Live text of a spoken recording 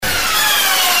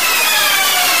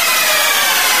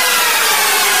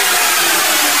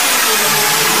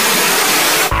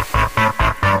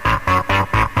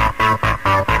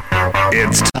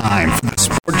time for the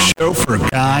sports show for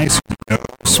guys who know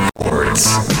sports.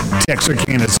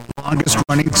 Texarkana's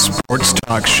longest-running sports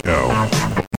talk show.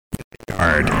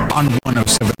 Yard on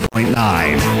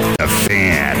 107.9, The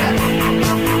Fan.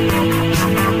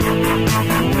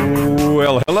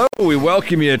 Well, hello. We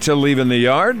welcome you to Leaving the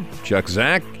Yard. Chuck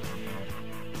Zach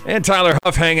and Tyler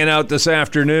Houff hanging out this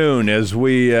afternoon as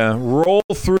we roll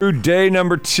through day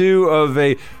number 2 of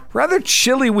a rather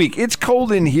chilly week. It's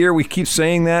cold in here. We keep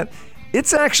saying that.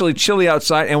 It's actually chilly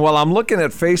outside. And while I'm looking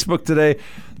at Facebook today,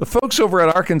 the folks over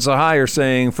at Arkansas High are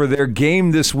saying for their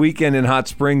game this weekend in Hot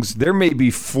Springs, there may be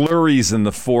flurries in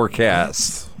the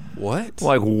forecast. What?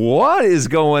 Like, what is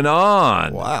going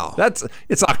on? Wow.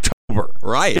 It's October.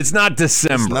 Right. It's not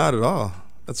December. It's not at all.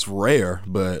 That's rare,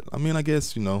 but I mean, I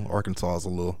guess, Arkansas is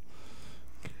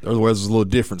their weather's a little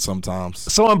different sometimes.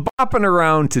 So I'm bopping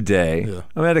around today. Yeah.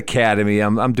 I'm at Academy.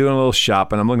 I'm doing a little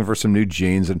shopping. I'm looking for some new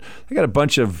jeans, and I got a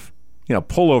bunch of,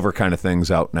 pullover kind of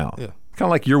things out now. Yeah. Kind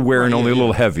of like you're wearing, only a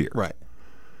little heavier. Right.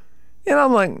 And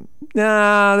I'm like,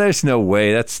 nah, there's no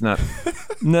way. That's not,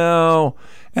 no.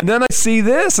 And then I see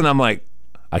this, and I'm like,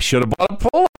 I should have bought a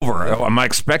pullover. Am I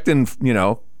expecting,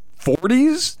 40s,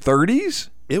 30s?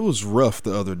 It was rough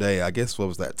the other day. I guess, what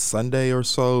was that, Sunday or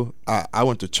so? I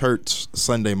went to church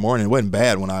Sunday morning. It wasn't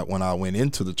bad when I went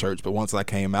into the church, but once I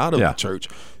came out of the church,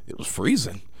 it was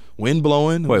freezing. Wind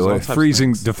blowing. Wait,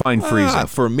 freezing, define freezing.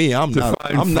 For me, I'm not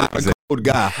a cold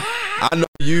guy. I know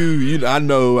you I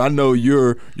know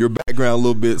your background a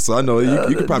little bit, so I know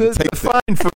you could probably take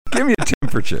that. Give me a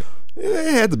temperature.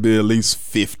 It had to be at least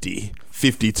 50,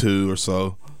 52 or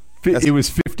so. It was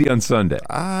 50 on Sunday.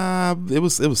 It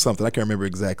was something. I can't remember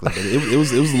exactly, but it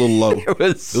was a little low. It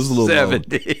was a little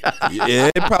 70. Low.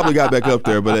 Yeah, it probably got back up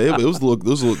there, but it was a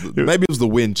little. Maybe it was the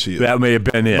wind chill. That may have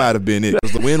been it. Might have been it,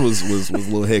 because the wind was a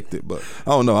little hectic. But I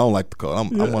don't know. I don't like the cold.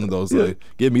 I'm one of those.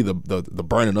 Give me the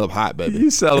burning up hot, baby. You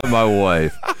selling my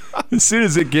wife. As soon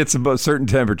as it gets above a certain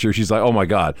temperature, she's like, "Oh my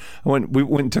God!" We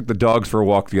went and took the dogs for a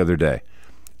walk the other day,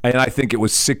 and I think it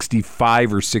was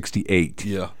 65 or 68.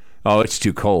 Yeah. Oh, it's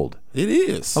too cold. It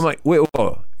is. I'm like, wait,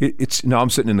 whoa. I'm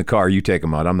sitting in the car. You take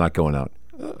them out. I'm not going out.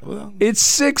 It's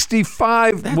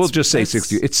 65. We'll just say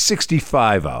 60. It's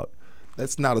 65 out.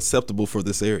 That's not acceptable for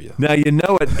this area.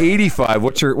 Now, at 85,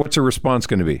 what's your response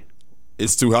going to be?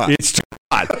 It's too hot. It's too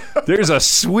hot. There's a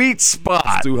sweet spot.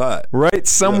 It's too hot. Right?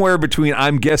 Somewhere between,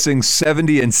 I'm guessing,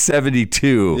 70 and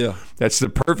 72. Yeah. That's the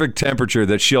perfect temperature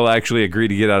that she'll actually agree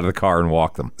to get out of the car and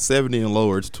walk them. 70 and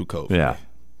lower, it's too cold. Yeah.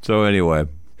 So anyway,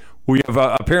 we have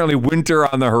apparently winter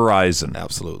on the horizon.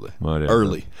 Absolutely. Whatever.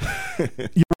 Early.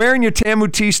 You're wearing your Tamu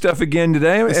T stuff again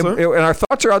today, yes, and our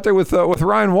thoughts are out there with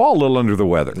Ryan Wall, a little under the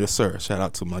weather. Yes, sir. Shout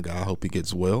out to my guy. I hope he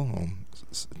gets well.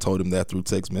 Told him that through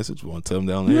text message. We want to tell him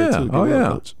down there too.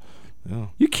 Coach. Yeah.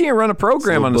 You can't run a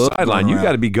program on the sideline. You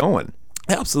got to be going.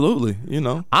 Absolutely.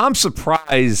 I'm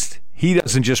surprised he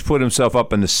doesn't just put himself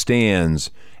up in the stands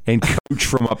and coach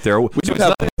from up there. So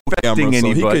have camera,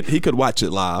 anybody. He could watch it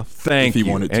live. Thank if he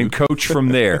you. wanted to. And coach from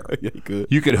there. Yeah, he could.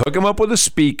 You could hook him up with a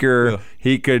speaker.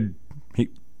 Yeah.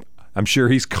 I'm sure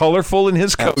he's colorful in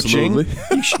his coaching.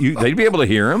 Absolutely. They'd be able to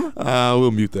hear him.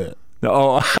 We'll mute that.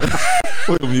 No.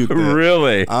 We'll mute that.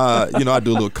 Really? I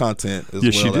do a little content as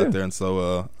yes, well out there, and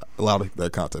so a lot of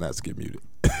that content has to get muted.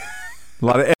 A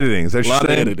lot of editing. A lot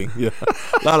of editing. Yeah.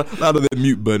 a lot of that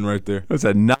mute button right there. Was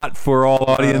that not for all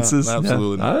audiences?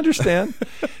 Absolutely not. I understand.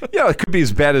 It could be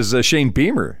as bad as Shane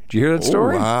Beamer. Did you hear that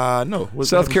story? No.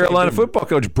 South Carolina football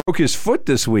coach broke his foot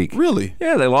this week. Really?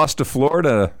 Yeah, they lost to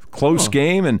Florida, close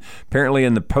game, and apparently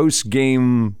in the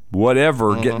post-game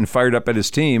getting fired up at his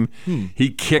team,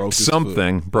 he kicked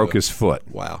something, broke his foot.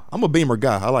 Wow. I'm a Beamer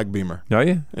guy. I like Beamer. Are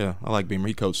you? Yeah, I like Beamer.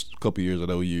 He coached a couple years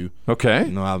at OU.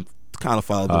 Okay. I've kind of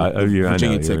followed the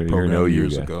Virginia Tech program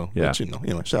years ago. Yeah. But,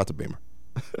 anyway, shout out to Beamer.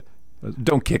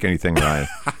 Don't kick anything, Ryan.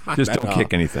 Just don't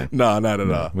kick anything. No, not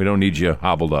at all. We don't need you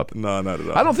hobbled up. No, not at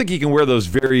all. I don't think he can wear those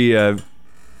very,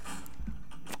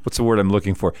 what's the word I'm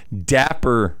looking for?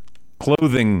 Dapper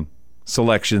clothing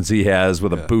selections he has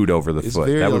with a boot over the foot.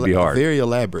 That would be hard. Very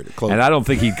elaborate clothing. And I don't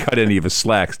think he'd cut any of his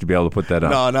slacks to be able to put that on.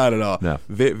 No, not at all. No.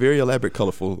 Very elaborate,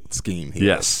 colorful scheme here.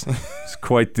 Yes. It's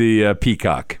quite the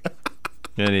peacock.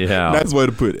 Anyhow. Nice way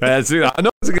to put it. I know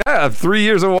it's a guy. I have 3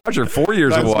 years of watching, 4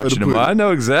 years of watching him. I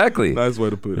know exactly. Nice way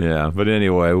to put it. Yeah, but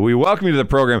anyway, we welcome you to the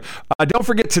program. Don't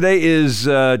forget, today is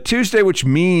Tuesday, which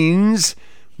means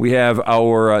we have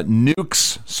our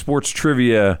Nukes Sports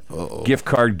Trivia gift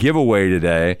card giveaway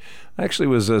today. I actually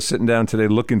was sitting down today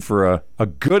looking for a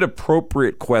good,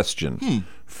 appropriate question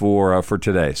for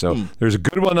today. So there's a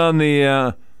good one on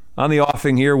the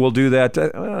offing here. We'll do that. I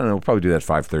don't know. We'll probably do that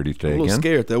 5:30 today again. I'm a little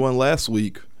scared. That one last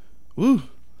week. Woo.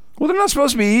 Well, they're not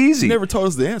supposed to be easy. You never told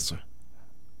us the answer.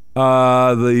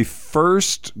 The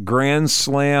first Grand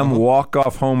Slam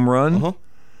walk-off home run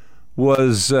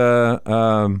was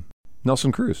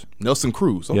Nelson Cruz. Nelson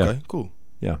Cruz. Okay, cool.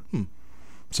 Yeah.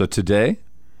 So today,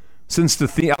 since the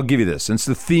theme, I'll give you this. Since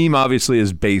the theme obviously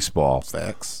is baseball,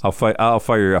 Facts. I'll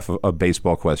fire you off a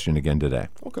baseball question again today.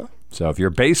 Okay. So if you're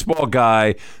a baseball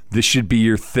guy, this should be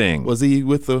your thing. Was he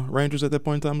with the Rangers at that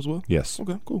point in time as well? Yes.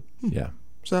 Okay, cool. Yeah.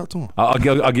 Shout out to him. I'll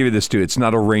give you this too. It's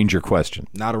not a Ranger question.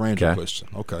 Not a Ranger question.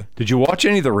 Okay. Did you watch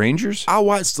any of the Rangers? I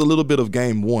watched a little bit of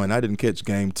Game 1. I didn't catch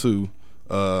Game 2.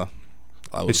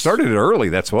 It started early.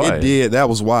 That's why. It did. That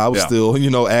was why I was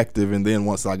still, active. And then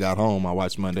once I got home, I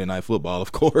watched Monday Night Football,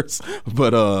 of course.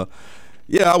 But I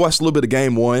watched a little bit of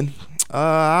Game 1.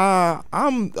 A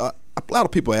lot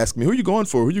of people ask me, "Who are you going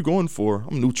for? Who are you going for?"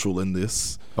 I'm neutral in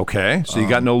this. Okay, so you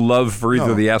got no love for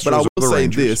either the Astros or the Rangers. But I will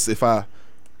say this: if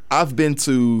I've been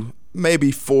to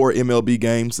maybe 4 MLB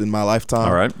games in my lifetime.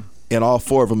 All right. And all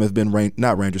 4 of them have been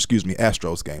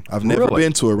Astros game. I've never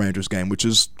been to a Rangers game, which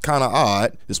is kind of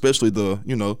odd, especially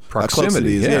the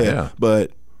proximity. Yeah.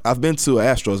 But I've been to an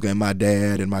Astros game. My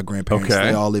dad and my grandparents,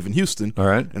 they all live in Houston. All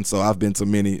right. And so I've been to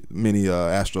many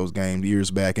Astros games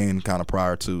years back and kind of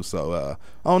prior to. So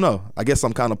I don't know. I guess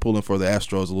I'm kind of pulling for the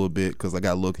Astros a little bit because I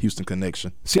got a little Houston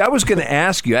connection. See, I was going to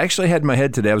ask you. I actually had in my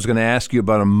head today. I was going to ask you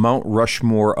about a Mount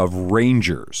Rushmore of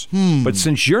Rangers. But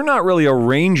since you're not really a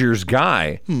Rangers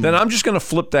guy, then I'm just going to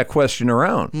flip that question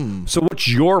around. So what's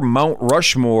your Mount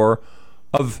Rushmore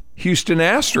of Houston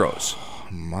Astros?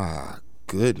 My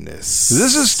goodness.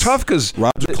 This is tough because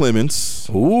Roger Clemens.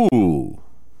 Ooh.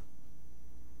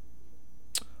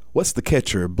 What's the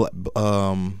catcher?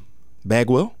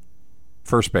 Bagwell?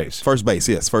 First base. First base,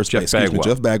 yes. First base. Bagwell. Excuse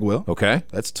me, Jeff Bagwell. Okay.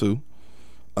 That's 2.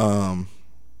 I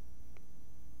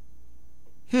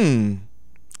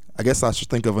guess I should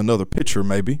think of another pitcher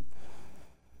maybe.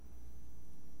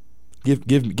 Give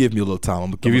me a little time.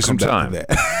 I'm give you some time.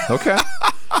 Okay.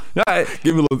 No,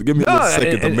 give me a little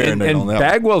second to marinate on that. And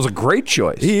Bagwell's a great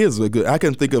choice. He is a good. I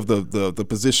couldn't think of the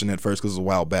position at first because it was a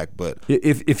while back. But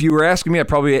if you were asking me, I'd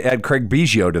probably add Craig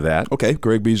Biggio to that. Okay,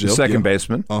 Craig Biggio, the second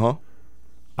baseman.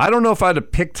 I don't know if I'd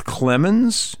have picked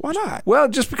Clemens. Why not? Well,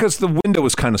 just because the window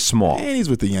was kind of small. And he's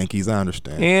with the Yankees. I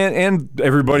understand. And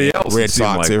everybody else. Red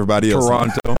Sox. Like everybody else.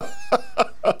 Toronto.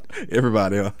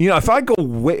 Everybody else. If I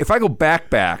go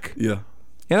back. Yeah.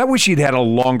 And I wish he'd had a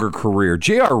longer career.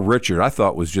 J.R. Richard, I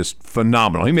thought, was just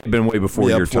phenomenal. He may have been way before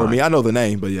your time. Me. I know the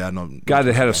name, but I know. Guy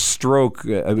that had a stroke.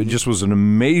 It just was an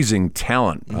amazing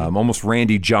talent. Almost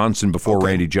Randy Johnson before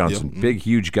Randy Johnson. Big,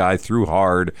 huge guy, threw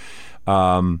hard.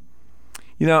 Mike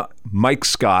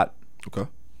Scott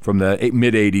from the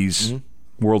mid-'80s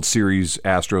World Series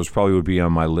Astros probably would be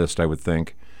on my list, I would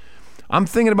think. I'm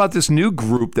thinking about this new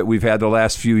group that we've had the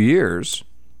last few years.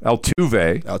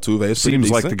 Altuve seems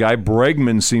like the guy.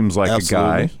 Bregman seems like a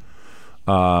guy.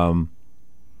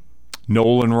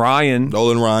 Nolan Ryan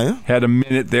had a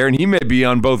minute there, and he may be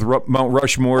on both Mount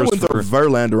Rushmores. I wouldn't throw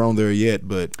Verlander on there yet,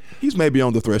 but he's maybe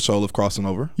on the threshold of crossing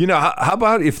over. How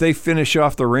about if they finish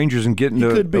off the Rangers and get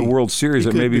into the World Series,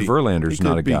 that maybe Verlander's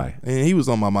not a guy. And he was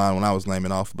on my mind when I was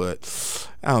naming off, but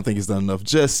I don't think he's done enough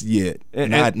just yet.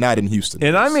 Not in Houston.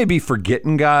 And I may be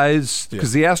forgetting guys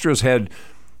because the Astros had,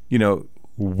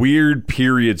 weird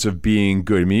periods of being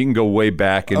good. I mean, you can go way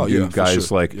back and do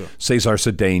guys like Cesar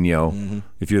Cedeno.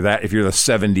 If you're the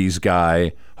 70s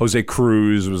guy, Jose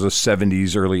Cruz was a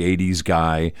 70s, early 80s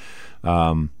guy.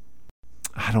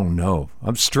 I don't know.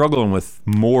 I'm struggling with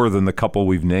more than the couple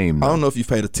we've named. I don't know if you've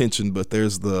paid attention, but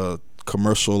there's the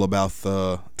commercial about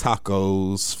the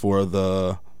tacos for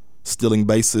the stealing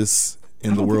bases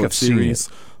in the World Series.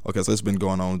 Okay, so it's been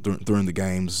going on during the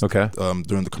games. Okay.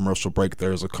 During the commercial break,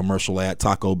 there's a commercial at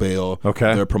Taco Bell.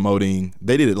 Okay. They're promoting.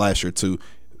 They did it last year too.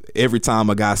 Every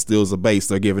time a guy steals a base,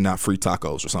 they're giving out free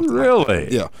tacos or something.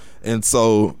 Really? Yeah. And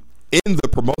so in the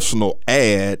promotional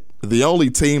ad, the only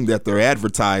team that they're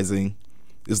advertising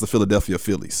is the Philadelphia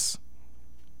Phillies.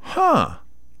 Huh.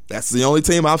 That's the only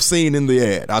team I've seen in the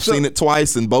ad. I've seen it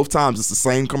twice, and both times it's the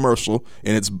same commercial,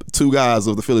 and it's 2 guys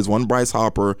of the Phillies, one Bryce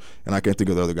Harper, and I can't think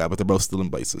of the other guy, but they're both stealing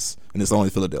bases, and it's only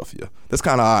Philadelphia. That's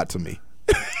kind of odd to me.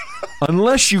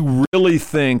 Unless you really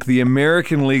think the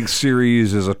American League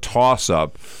Series is a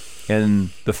toss-up, and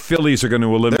the Phillies are going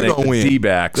to eliminate the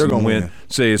D-backs and win.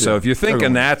 So if you're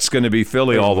thinking that's going to be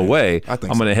Philly all the way, I'm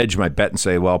going to hedge my bet and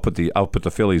say, well, I'll put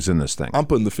the Phillies in this thing. I'm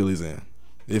putting the Phillies in.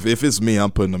 If it's me,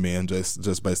 I'm putting them in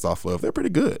just based off of they're pretty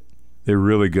good. They're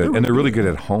really good, and they're really good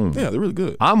at home. Yeah, they're really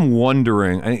good. I'm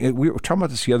wondering. We were talking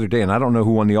about this the other day, and I don't know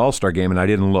who won the All-Star game, and I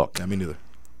didn't look. Yeah, me neither.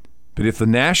 But if the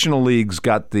National League's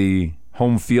got the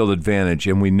home field advantage,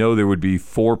 and we know there would be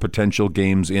 4 potential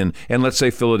games in, and let's say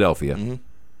Philadelphia. Mm-hmm.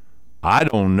 I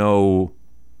don't know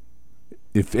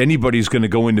if anybody's going to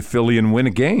go into Philly and win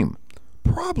a game.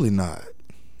 Probably not.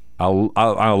 I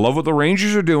love what the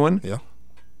Rangers are doing. Yeah.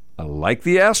 I like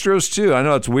the Astros too. I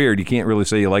know it's weird. You can't really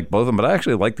say you like both of them, but I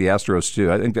actually like the Astros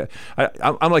too. I think that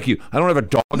I'm like you. I don't have a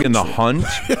dog in the hunt.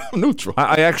 Neutral.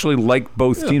 I actually like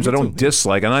both teams. I don't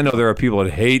dislike, and I know there are people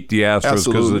that hate the Astros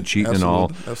because of the cheating and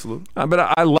all. Absolutely. But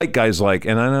I like guys like,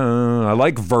 and I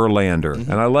like Verlander,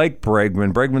 and I like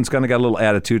Bregman. Bregman's kind of got a little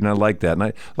attitude, and I like that. And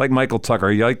I like Michael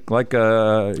Tucker. You like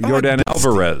Yordan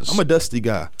Alvarez. I'm a Dusty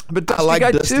guy. But Dusty I like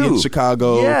guy Dusty too. in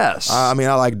Chicago. Yes. I mean,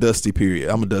 I like Dusty, period.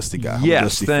 I'm a Dusty guy. I'm a Yes,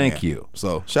 Dusty thank fan. you.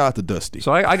 So, shout out to Dusty.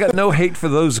 So I got no hate for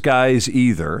those guys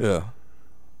either. Yeah.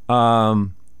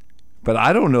 But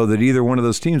I don't know that either one of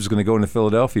those teams is going to go into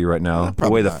Philadelphia right now. The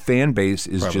way the fan base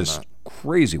is Probably just not.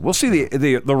 crazy. We'll see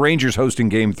the Rangers hosting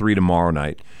Game 3 tomorrow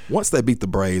night. Once they beat the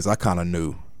Braves, I kind of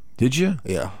knew. Did you?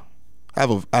 Yeah. I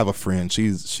have a friend.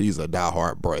 She's a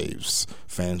diehard Braves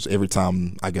fan. Every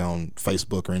time I get on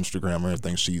Facebook or Instagram or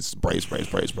anything, she's Braves.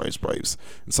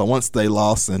 And so once they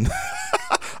lost, and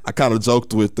I kind of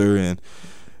joked with her, and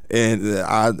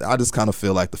I just kind of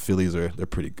feel like the Phillies they're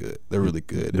pretty good. They're really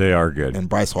good. They are good. And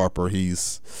Bryce Harper,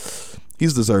 he's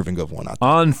deserving of one. I think.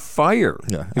 On fire.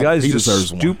 Yeah, the guy's he just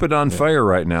deserves one. stupid on fire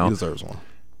right now. He deserves one.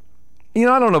 You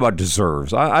know, I don't know about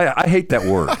deserves. I hate that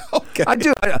word. Okay. I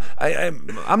do.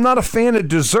 I'm not a fan of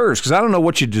deserves because I don't know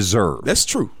what you deserve. That's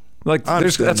true. Like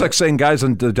that's like saying guys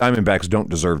on the Diamondbacks don't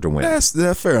deserve to win. That's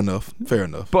fair enough. Fair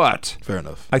enough. But fair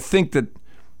enough. I think that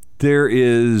there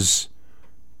is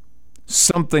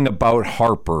something about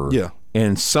Harper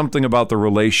and something about the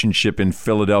relationship in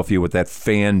Philadelphia with that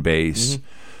fan base. Mm-hmm.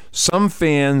 Some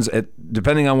fans,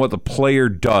 depending on what the player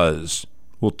does,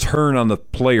 will turn on the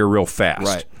player real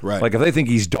fast. Right. Like if they think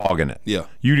he's dogging it. Yeah.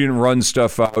 You didn't run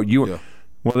stuff out. Well,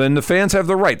 then the fans have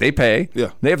the right. They pay.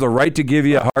 Yeah. They have the right to give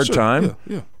you a hard time.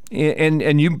 Yeah. And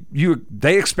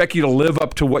they expect you to live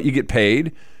up to what you get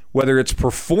paid, whether it's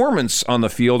performance on the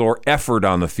field or effort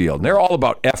on the field. And they're all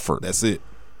about effort. That's it.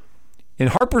 And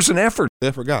Harper's an effort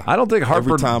guy. I don't think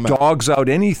Harper dogs out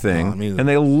anything, and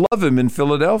they love him in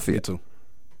Philadelphia. Me too.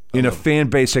 In a fan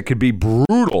base that could be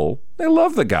brutal, they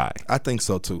love the guy. I think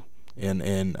so too, and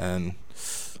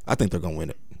I think they're gonna win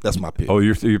it. That's my pick. Oh,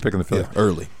 you're picking the Phillies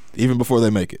early, even before they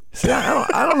make it. See,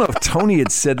 I don't know if Tony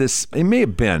had said this. It may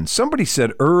have been somebody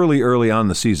said early on in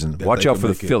the season. Watch out for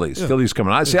the Phillies. Yeah. Phillies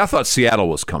coming. I thought Seattle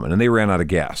was coming, and they ran out of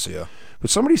gas. Yeah. But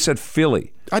somebody said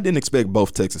Philly. I didn't expect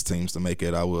both Texas teams to make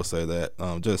it. I will say that.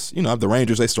 Just the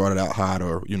Rangers, they started out hot,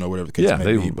 or whatever the case may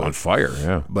be. Yeah, they were on fire.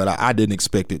 Yeah. But I didn't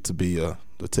expect it to be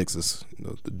the Texas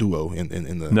the duo in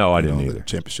the I didn't either. The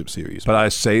championship series. But I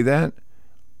say that.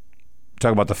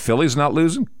 Talk about the Phillies not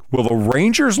losing. Will the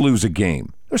Rangers lose a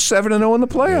game? They're 7-0 in the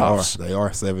playoffs. They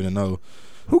are 7-0.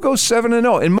 Who goes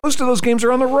 7-0? And most of those games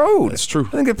are on the road. That's true. I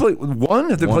think they played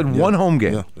one. They played one home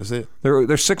game. Yeah, that's it. They're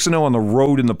 6-0 on the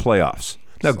road in the playoffs.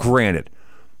 Now, granted,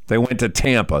 they went to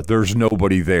Tampa. There's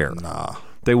nobody there. Nah.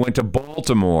 They went to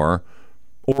Baltimore.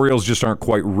 Orioles just aren't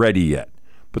quite ready yet.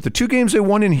 But the 2 games they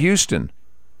won in Houston,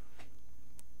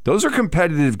 those are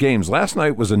competitive games. Last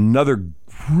night was another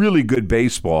really good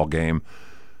baseball game.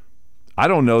 I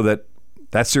don't know that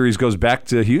series goes back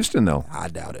to Houston, though. I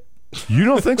doubt it. You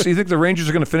don't think so? You think the Rangers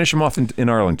are going to finish them off in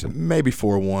Arlington? Maybe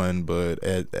 4-1, but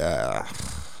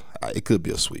it could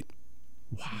be a sweep.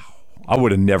 Wow. I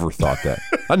would have never thought that.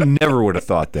 I never would have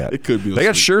thought that. It could be. They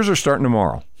got Scherzer starting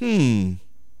tomorrow. It'll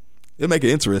make it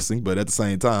interesting, but at the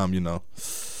same time,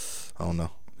 I don't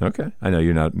know. Okay, I know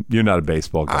you're not a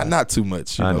baseball guy. Not too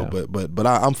much, but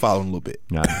I'm following a little bit.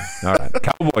 All right,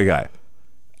 Cowboy guy.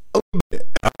 A little bit.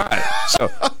 All right, so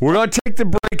we're going to take the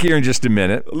break here in just a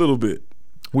minute. A little bit.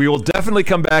 We will definitely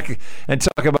come back and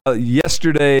talk about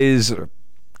yesterday's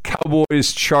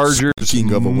Cowboys-Chargers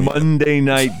Monday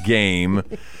night game.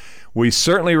 We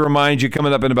certainly remind you,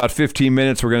 coming up in about 15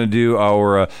 minutes, we're going to do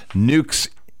our Nukes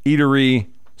Eatery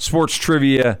Sports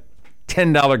Trivia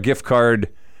 $10 gift card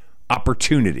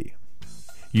opportunity.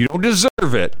 You don't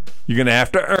deserve it. You're going to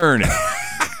have to earn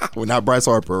it. We're not Bryce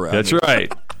Harper around. That's right.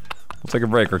 We'll take a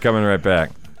break. We're coming right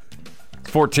back.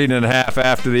 14 and a half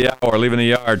after the hour. Leaving the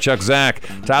yard. Chuck Zach,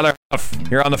 Tyler Houff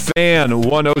here on the Fan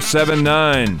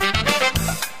 107.9.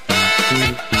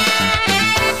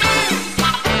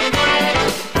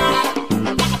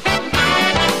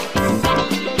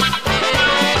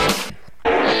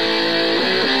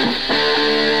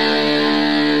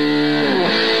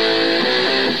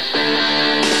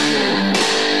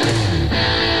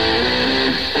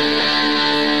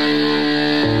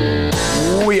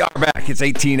 It's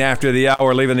 18 after the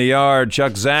hour, leaving the yard.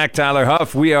 Chuck, Zach, Tyler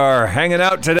Houff. We are hanging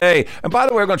out today. And by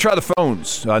the way, we're going to try the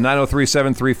phones.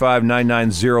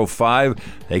 903-735-9905.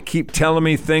 They keep telling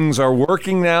me things are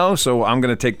working now, so I'm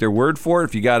going to take their word for it.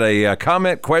 If you got a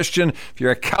comment, question, if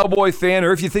you're a Cowboy fan,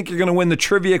 or if you think you're going to win the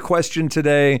trivia question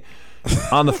today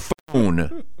on the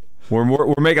phone,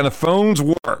 we're making the phones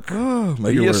work.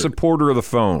 Be a supporter of the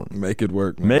phone. Make it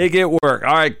work, man. Make it work.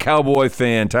 All right, Cowboy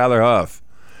fan, Tyler Houff.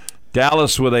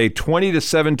 Dallas with a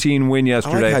 20-17 win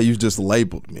yesterday. I like how you just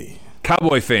labeled me.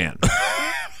 Cowboy fan.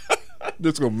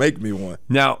 That's going to make me one.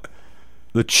 Now,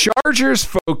 the Chargers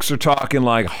folks are talking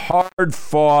like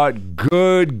hard-fought,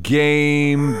 good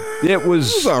game. It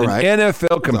was all right. an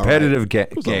NFL competitive game.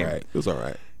 It was all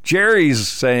right. Jerry's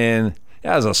saying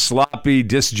that was a sloppy,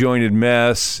 disjointed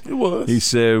mess. It was. He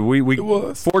said, we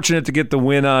fortunate to get the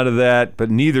win out of that, but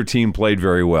neither team played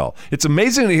very well. It's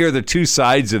amazing to hear the two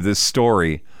sides of this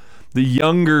story. The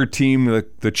younger team,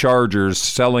 the Chargers,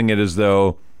 selling it as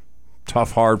though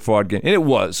tough, hard-fought game. And it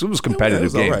was. It was a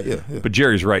competitive game. Right, yeah. But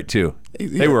Jerry's right, too.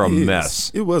 They were a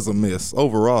mess. It was a mess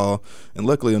overall. And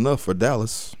luckily enough for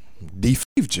Dallas,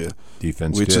 defeated you.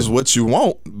 Defense which is what you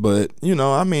want. But,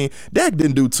 Dak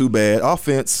didn't do too bad.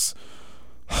 Offense,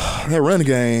 that run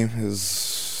game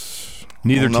is...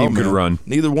 Neither team could run.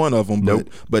 Neither one of them. Nope.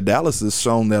 But Dallas has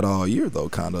shown that all year, though,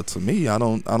 kind of, to me. I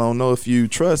don't know if you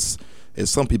trust... as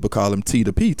some people call him T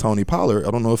to P, Tony Pollard.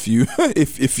 I don't know if you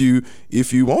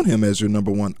if you want him as your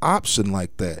number one option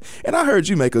like that. And I heard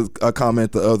you make a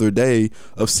comment the other day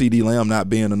of CeeDee Lamb not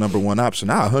being a number one option.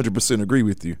 I 100% agree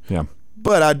with you. Yeah.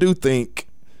 But I do think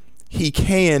he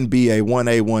can be a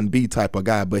 1A, 1B type of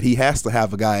guy, but he has to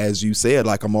have a guy, as you said,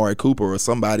 like Amari Cooper or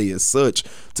somebody as such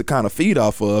to kind of feed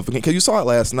off of. Because you saw it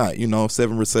last night,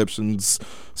 7 receptions,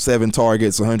 7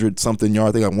 targets, 100-something yards.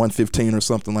 I think like 115 or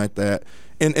something like that.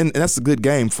 And that's a good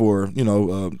game for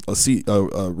a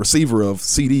receiver of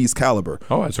CD's caliber.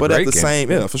 Oh, that's a great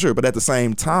game. Yeah, for sure. But at the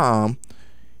same time,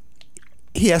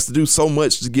 he has to do so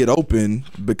much to get open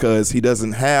because he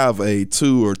doesn't have a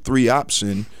 2 or 3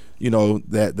 option.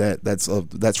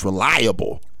 That's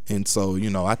reliable. And so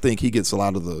I think he gets a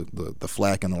lot of the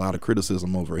flack and a lot of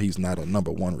criticism over he's not a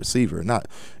number one receiver. But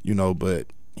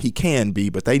he can be,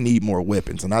 but they need more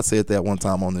weapons. And I said that one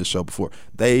time on this show before.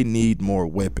 They need more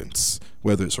weapons,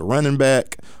 whether it's a running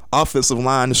back, offensive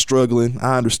line is struggling.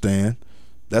 I understand.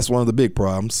 That's one of the big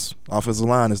problems. Offensive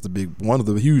line is one of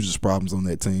the hugest problems on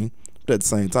that team. But at the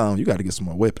same time, you got to get some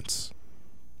more weapons.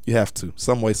 You have to,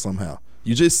 some way, somehow.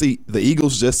 You just see the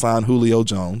Eagles just signed Julio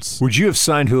Jones. Would you have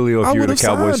signed Julio if you were the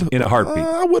Cowboys in a heartbeat?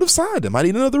 I would have signed him. I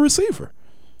need another receiver.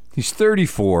 He's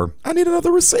 34. I need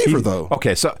another receiver, though.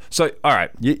 Okay, so all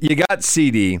right. You got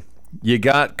CD, you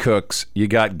got Cooks, you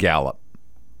got Gallup.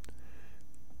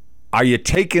 Are you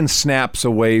taking snaps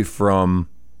away from?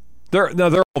 They're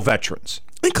all veterans.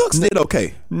 And Cooks did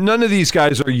okay. None of these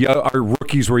guys are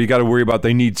rookies where you got to worry about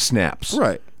they need snaps.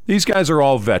 Right. These guys are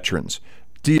all veterans.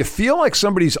 Do you feel like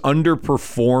somebody's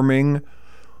underperforming,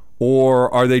 or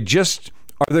are they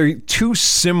two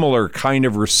similar kind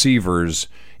of receivers?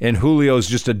 And Julio's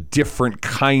just a different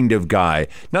kind of guy.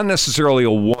 Not necessarily a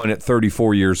 1 at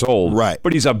 34 years old. Right.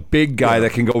 But he's a big guy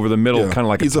that can go over the middle, kind of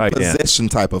like a tight end. He's a possession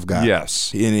type of guy.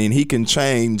 Yes. And he can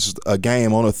change a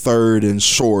game on a 3rd and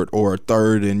short or a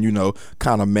 3rd and,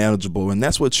 kind of manageable. And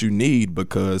that's what you need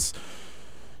because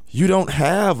you don't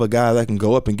have a guy that can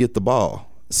go up and get the ball.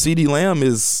 CeeDee Lamb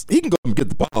he can go up and get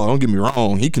the ball. Don't get me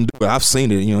wrong. He can do it. I've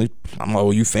seen it. I'm an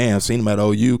OU fan. I've seen him at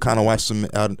OU. Kind of watched him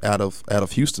out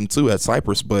of Houston too at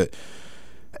Cypress. But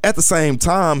at the same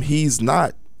time, he's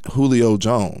not Julio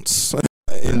Jones,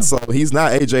 and so he's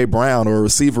not AJ Brown or a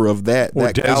receiver of that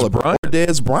caliber. Or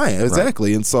Dez Bryant,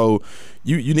 exactly. Right. And so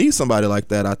you need somebody like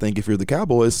that. I think if you're the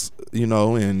Cowboys,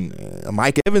 and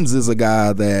Mike Evans is a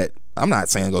guy that I'm not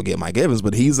saying go get Mike Evans,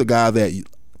 but he's a guy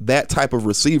that type of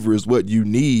receiver is what you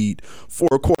need for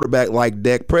a quarterback like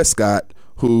Dak Prescott,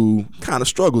 who kind of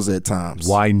struggles at times.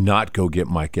 Why not go get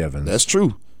Mike Evans? That's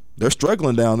true. They're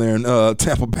struggling down there in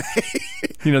Tampa Bay.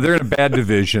 They're in a bad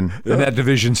division, and that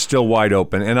division's still wide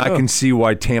open. And I can see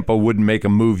why Tampa wouldn't make a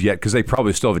move yet because they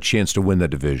probably still have a chance to win the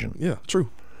division. Yeah, true.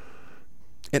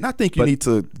 And I think you need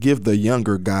to give the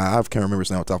younger guy, I can't remember his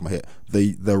name off the top of my head,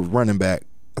 the running back,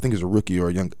 I think he's a rookie or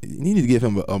a young, you need to give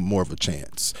him a more of a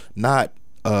chance. Not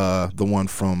the one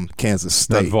from Kansas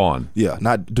State. Not Vaughn. Yeah,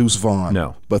 not Deuce Vaughn.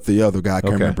 No. But the other guy, I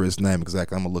can't remember his name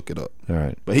exactly. I'm going to look it up. All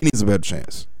right. But he needs a better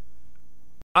chance.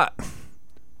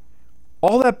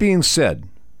 All that being said,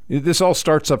 this all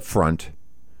starts up front.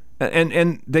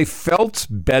 And they felt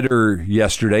better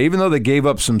yesterday, even though they gave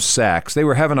up some sacks. They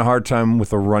were having a hard time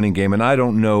with the running game, and I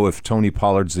don't know if Tony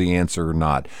Pollard's the answer or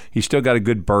not. He's still got a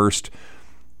good burst,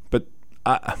 but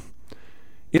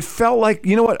it felt like,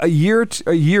 you know what, a year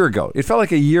ago. It felt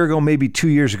like a year ago, maybe 2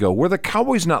 years ago, were the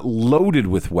Cowboys not loaded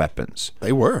with weapons?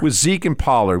 They were. With Zeke and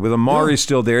Pollard, with Amari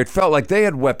still there. It felt like they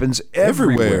had weapons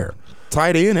everywhere.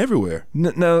 Tight end everywhere.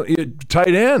 No,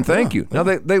 tight end, thank you. Now,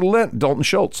 they let Dalton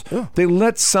Schultz. Yeah. They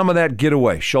let some of that get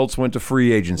away. Schultz went to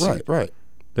free agency. Right.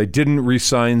 They didn't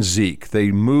re-sign Zeke.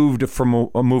 They moved away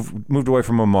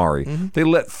from Amari. Mm-hmm. They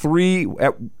let three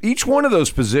at each one of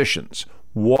those positions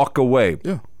walk away.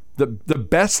 Yeah. The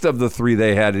best of the three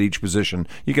they had at each position.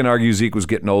 You can argue Zeke was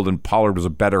getting old and Pollard was a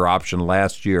better option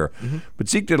last year. Mm-hmm. But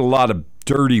Zeke did a lot of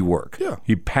dirty work. Yeah.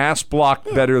 He pass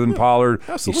blocked better than Pollard.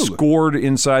 Absolutely. He scored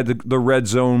inside the red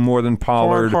zone more than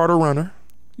Pollard. Harder runner.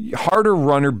 Harder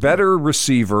runner, better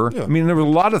receiver. Yeah. I mean, there were a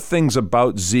lot of things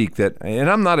about Zeke that,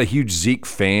 and I'm not a huge Zeke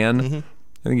fan. Mm-hmm.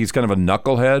 I think he's kind of a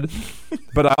knucklehead,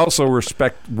 but I also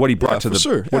respect what he brought to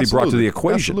the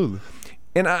equation. Absolutely.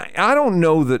 And I don't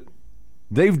know that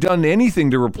they've done anything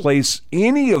to replace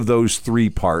any of those three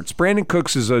parts. Brandon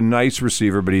Cooks is a nice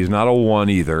receiver, but he's not a one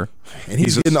either. And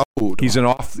he's getting old. He's an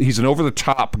over the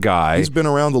top guy. He's been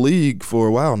around the league for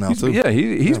a while now too. Yeah,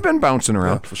 he's been bouncing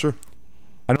around. Yeah, for sure.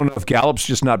 I don't know if Gallup's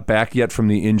just not back yet from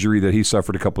the injury that he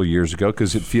suffered a couple of years ago,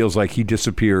 because it feels like he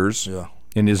disappears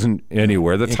and isn't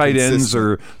anywhere. The tight ends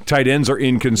are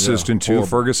inconsistent too. Horrible.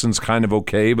 Ferguson's kind of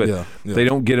okay, but they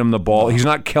don't get him the ball. He's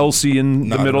not Kelsey in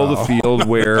the middle of the field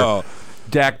where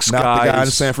Dak Skies. Not the guy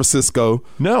in San Francisco.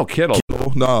 No, Kittle.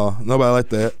 No, nobody like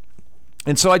that.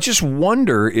 And so I just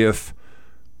wonder if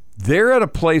they're at a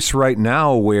place right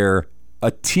now where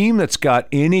a team that's got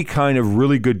any kind of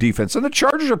really good defense, and the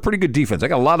Chargers are pretty good defense. They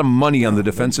got a lot of money on the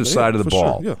defensive side of the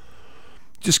ball. Sure,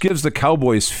 just gives the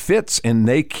Cowboys fits, and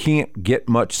they can't get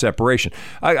much separation.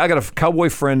 I got a Cowboy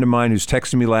friend of mine who's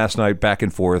texting me last night back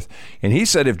and forth, and he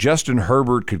said if Justin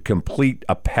Herbert could complete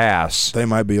a pass, they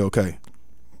might be okay.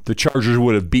 The Chargers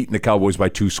would have beaten the Cowboys by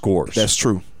 2 scores. That's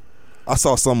true. I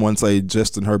saw someone say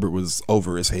Justin Herbert was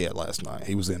over his head last night.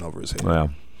 He was in over his head.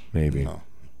 Well, maybe.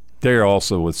 They're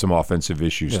also with some offensive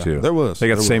issues, too. There was. They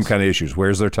got the same kind of issues.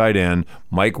 Where's their tight end?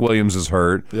 Mike Williams is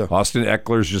hurt. Yeah. Austin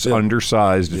Eckler's just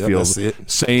undersized. It feels that's it.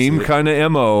 same kind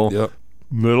of MO. Yep.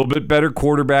 Little bit better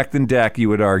quarterback than Dak, you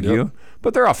would argue. Yep.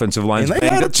 But their offensive line's and they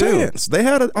had a chance. They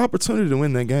had an opportunity to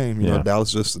win that game. You know,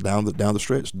 Dallas just down the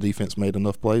stretch. The defense made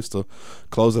enough plays to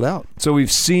close it out. So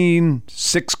we've seen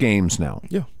 6 games now.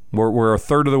 Yeah. We're a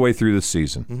third of the way through the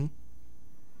season. Mm-hmm.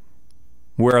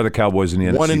 Where are the Cowboys in the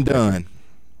NFC? One and done.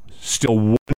 Still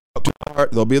one.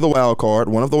 They'll be the wild card,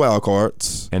 one of the wild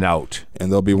cards. And out.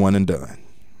 And they'll be one and done.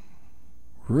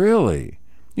 Really?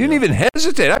 You didn't even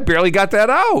hesitate. I barely got that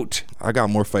out. I got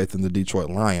more faith in the Detroit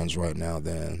Lions right now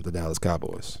than the Dallas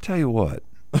Cowboys. Tell you what.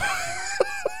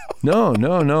 No.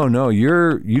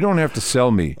 You don't have to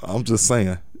sell me. I'm just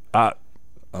saying.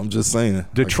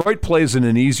 Detroit plays in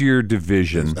an easier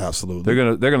division. Yes, absolutely.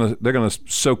 They're gonna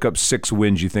soak up 6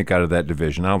 wins, you think, out of that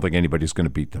division. I don't think anybody's going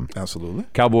to beat them. Absolutely.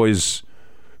 Cowboys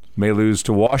may lose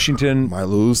to Washington. May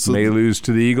lose to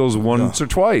the Eagles once or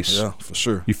twice. Yeah, for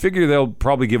sure. You figure they'll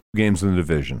probably give games in the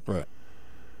division. Right.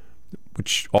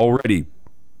 Which already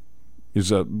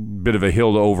is a bit of a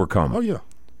hill to overcome. Oh, yeah.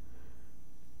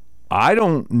 I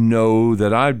don't know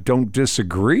that I don't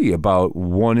disagree about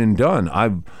one and done.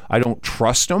 I don't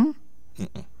trust them.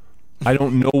 Mm-mm. I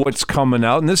don't know what's coming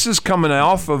out. And this is coming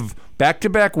off of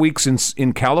back-to-back weeks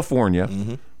in California,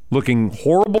 looking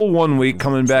horrible one week,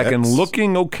 coming back and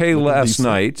looking okay last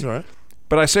night. Right.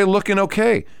 But I say looking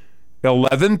okay.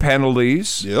 11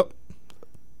 penalties. Yep.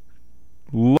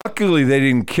 Luckily, they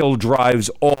didn't kill drives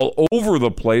all over the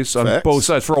place on both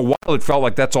sides. For a while, it felt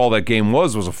like that's all that game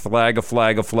was a flag, a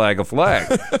flag, a flag, a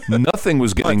flag. Nothing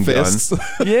was getting done.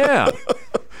 Yeah.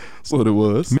 That's what it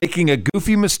was. Making a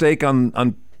goofy mistake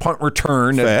on punt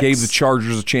return that gave the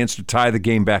Chargers a chance to tie the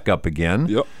game back up again.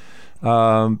 Yep.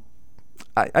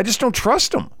 I just don't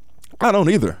trust them. I don't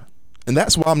either. And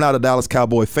that's why I'm not a Dallas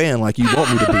Cowboy fan like you want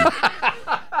me to be.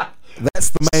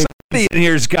 That's the main thing.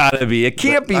 Here's got to be. It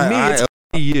can't be me. It's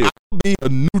you. I'll be a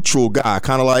neutral guy,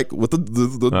 kind of like with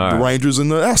the Rangers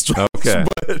and the Astros. Okay.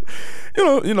 But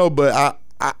but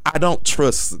I don't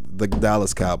trust the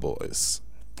Dallas Cowboys.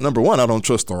 Number one, I don't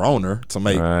trust their owner to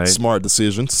make smart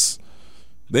decisions.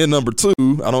 Then number two,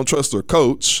 I don't trust their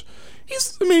coach.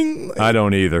 I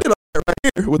don't either.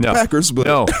 Right here with the Packers, but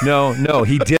no,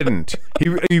 he didn't. He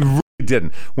really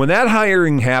didn't. When that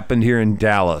hiring happened here in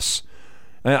Dallas,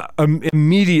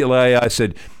 immediately I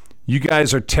said, you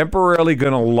guys are temporarily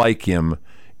going to like him,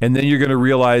 And then you're going to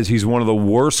realize he's one of the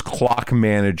worst clock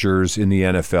managers in the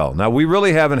NFL. Now, we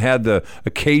really haven't had the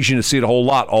occasion to see it a whole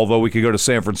lot, although we could go to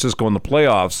San Francisco in the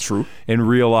playoffs. True. And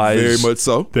realize very much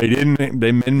so. They didn't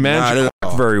manage the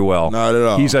clock very well. Not at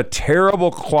all. He's a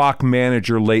terrible clock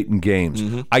manager late in games.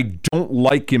 Mm-hmm. I don't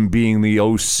like him being the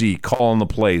OC, calling the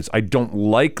plays. I don't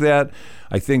like that.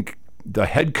 I think the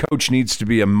head coach needs to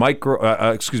be a macro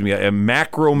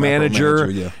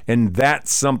manager, yeah. And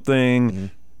that's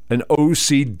something an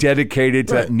OC dedicated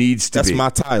to that needs to be. That's my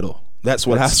title. That's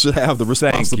what I should have the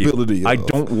responsibility of. I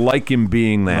don't like him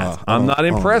being that. I'm not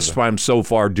impressed by him so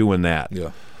far doing that.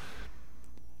 Yeah.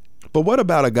 But what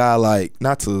about a guy like,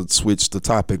 not to switch the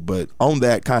topic, but on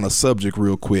that kind of subject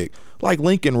real quick, like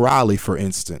Lincoln Riley, for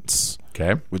instance.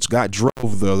 Okay. Which got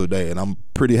drove the other day, and I'm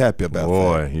pretty happy about that.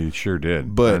 Boy, he sure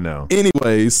did. But I know.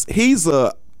 Anyways, he's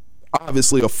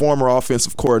obviously a former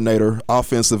offensive coordinator,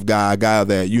 offensive guy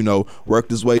that,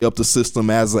 worked his way up the system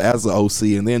as a OC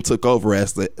and then took over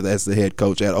as the head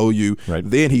coach at OU. Right.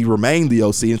 Then he remained the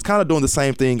OC and is kind of doing the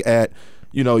same thing at,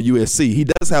 USC. He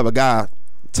does have a guy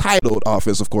titled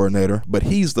offensive coordinator, but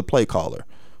he's the play caller.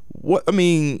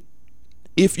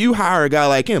 If you hire a guy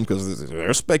like him, because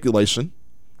there's speculation,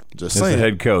 just saying. As the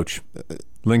head coach.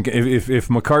 Lincoln, if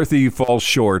McCarthy falls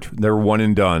short, they're one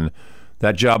and done.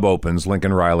 That job opens.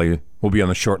 Lincoln Riley will be on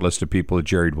the short list of people that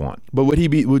Jerry'd want. But would he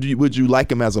be? Would you like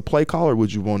him as a play caller? Or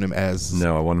would you want him as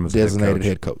no? I want him as designated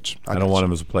head coach. I don't want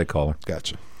him as a play caller.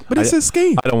 Gotcha. But it's his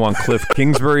scheme. I don't want Cliff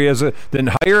Kingsbury as a.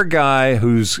 Then hire a guy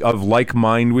who's of like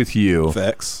mind with you.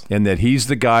 Facts. And that he's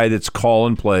the guy that's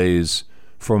calling plays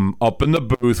from up in the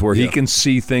booth where he can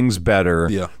see things better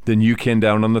than you can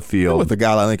down on the field. With a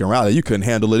guy like Lincoln Riley, you couldn't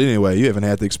handle it anyway. You haven't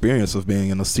had the experience of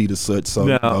being in a seat as such, so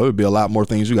it would be a lot more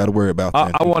things you got to worry about.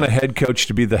 I want a head coach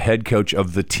to be the head coach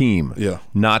of the team,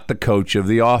 not the coach of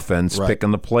the offense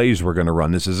picking the plays we're going to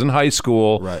run. This isn't high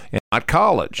school and not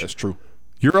college. That's true.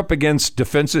 You're up against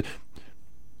defensive.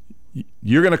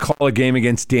 You're going to call a game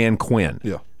against Dan Quinn.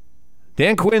 Yeah.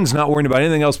 Dan Quinn's not worrying about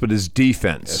anything else but his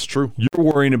defense. That's true. You're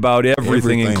worrying about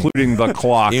everything. Including the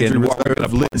clock and are we going to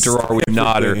punt or are we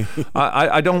not?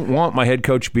 I don't want my head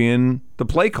coach being the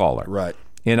play caller. Right.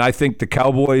 And I think the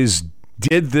Cowboys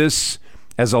did this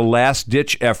as a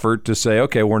last-ditch effort to say,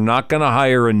 okay, we're not going to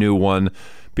hire a new one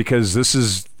because this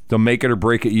is the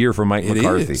make-it-or-break-it year for Mike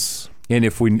McCarthy. Is. And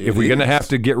if we're going to have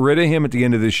to get rid of him at the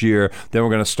end of this year, then we're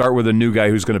going to start with a new guy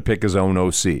who's going to pick his own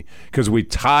OC. Because we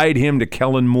tied him to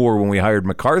Kellen Moore when we hired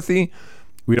McCarthy.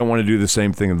 We don't want to do the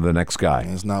same thing to the next guy.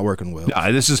 And it's not working well. No,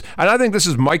 and I think this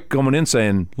is Mike coming in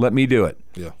saying, let me do it.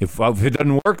 Yeah. If it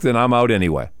doesn't work, then I'm out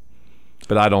anyway.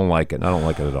 But I don't like it. I don't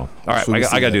like it at all. All right,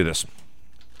 I got to do this.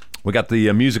 We got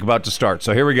the music about to start.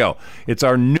 So here we go. It's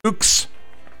our Nukes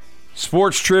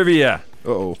Sports Trivia.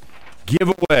 Uh-oh.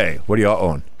 Giveaway. What do y'all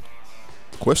own?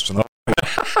 Question.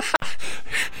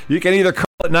 You can either call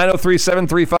it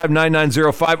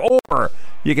 903-735-9905 or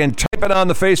you can type it on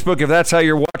the Facebook if that's how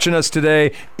you're watching us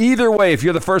today. Either way, if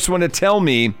you're the first one to tell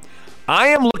me, I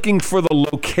am looking for the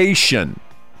location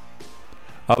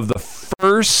of the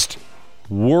first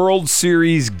World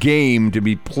Series game to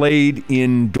be played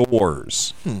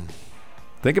indoors.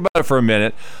 Think about it for a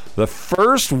minute. The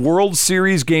first World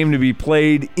Series game to be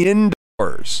played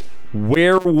indoors.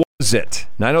 Where was it?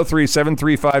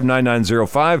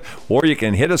 903-735-9905, or you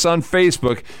can hit us on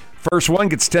Facebook. First one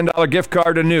gets $10 gift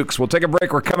card to Nukes. We'll take a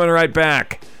break. We're coming right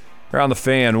back. We're on the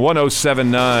Fan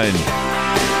 107.9.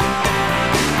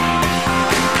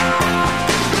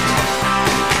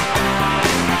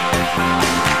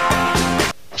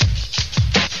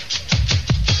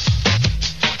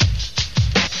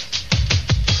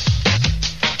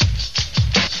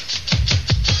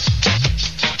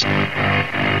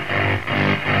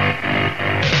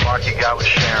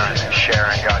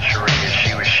 Sharon got Sharia.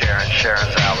 She was sharing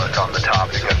Sharon's outlook on the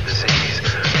topic of disease.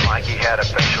 Mikey had a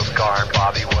facial scar and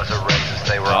Bobby was a racist.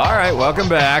 They were all right, welcome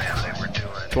back.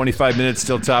 25 minutes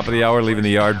till top of the hour, leaving the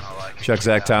yard. Chuck,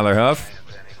 Zach, Tyler Houff.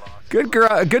 Good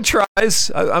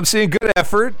tries. I'm seeing good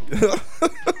effort.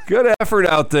 Good effort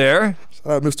out there. Shout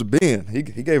out Mr. Ben. He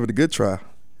gave it a good try.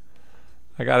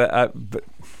 I got it.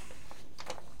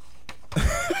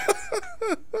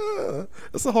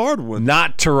 It's a hard one.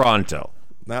 Not Toronto.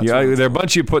 Toronto. There are a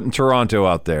bunch of you putting Toronto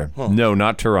out there. Huh. No,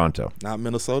 not Toronto. Not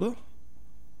Minnesota?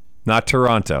 Not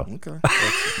Toronto. Okay.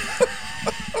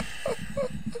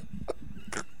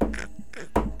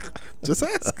 Just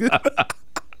ask. You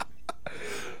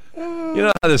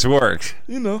know how this works.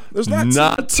 There's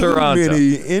not too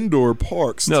many indoor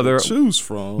parks to choose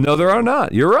from. No, there are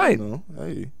not. You're right.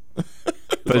 Hey.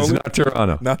 But it's not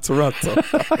Toronto. Not Toronto.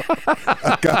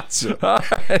 I got you.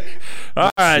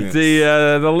 All right.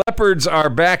 The Leopards are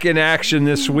back in action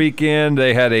this weekend.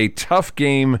 They had a tough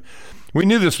game. We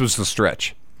knew this was the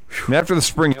stretch. And after the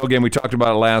Spring Hill game, we talked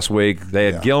about it last week.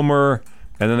 They had Gilmer,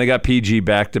 and then they got PG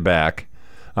back-to-back.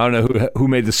 I don't know who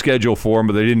made the schedule for them,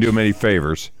 but they didn't do them any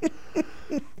favors.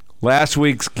 Last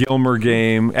week's Gilmer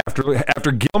game,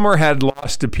 after Gilmer had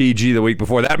lost to PG the week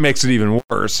before, that makes it even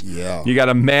worse. Yeah. You got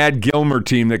a mad Gilmer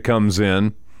team that comes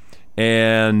in,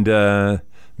 and they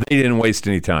didn't waste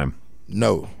any time.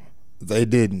 No, they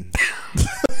didn't.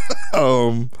 It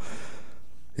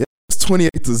was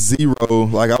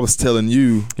 28-0, like I was telling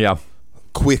you. Yeah.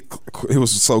 Quick. It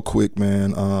was so quick,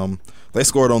 man. They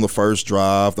scored on the first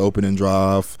drive, the opening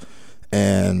drive,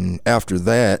 and after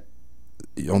that,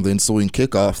 on the ensuing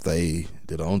kickoff, they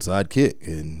did an onside kick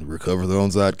and recovered the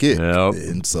onside kick. Yep.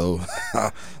 And so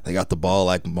they got the ball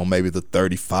like on maybe the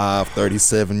 35,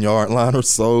 37-yard line or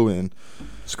so and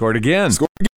scored again.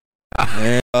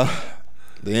 And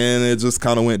then it just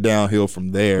kind of went downhill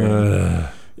from there.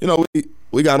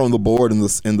 We got on the board in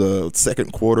the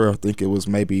second quarter. I think it was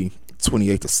maybe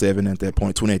 28-7 at that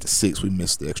point. 28-6, we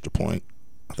missed the extra point.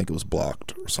 I think it was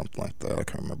blocked or something like that. I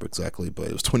can't remember exactly, but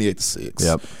it was 28-6.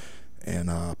 Yep.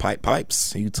 And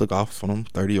Pipes, he took off on him,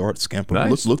 30-yard scamper.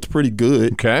 Nice. Looked pretty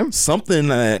good. Okay. Something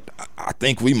that I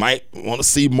think we might want to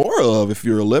see more of if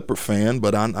you're a Leopard fan,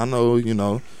 but I know,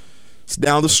 it's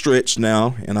down the stretch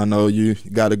now, and I know you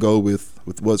got to go with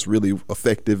what's really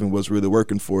effective and what's really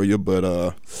working for you, but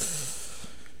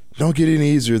don't get any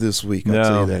easier this week, I'll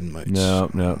tell you that much. No.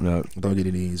 Don't get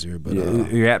any easier. But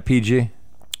you're at PG?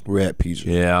 We're at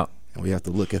PG. Yeah. And we have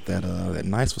to look at that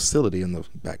nice facility in the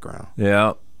background.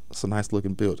 Yeah. It's a nice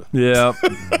looking building. Yeah.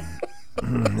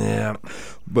 Yeah.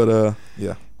 But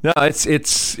yeah. No, it's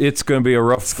going to be a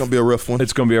rough. It's going to be a rough one.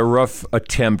 It's going to be a rough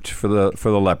attempt for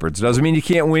the Leopards. Doesn't mean you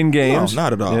can't win games. No,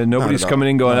 not at all. Nobody's coming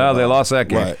in going, they lost that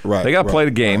game. Right. They got to play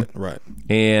the game. Right.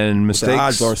 And mistakes. The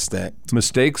odds are stacked.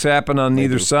 Mistakes happen on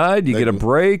either side. You get a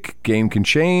break. Game can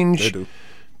change. They do.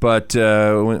 But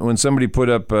when somebody put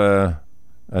up,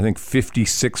 I think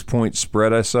 56-point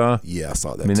spread I saw. Yeah, I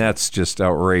saw that. I mean, that's just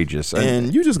outrageous.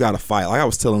 And you just got to fight. Like I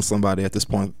was telling somebody at this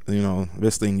point,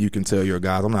 best thing you can tell your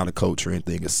guys, I'm not a coach or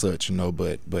anything as such,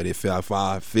 but if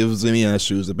it was me in that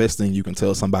shoes, the best thing you can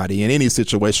tell somebody in any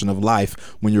situation of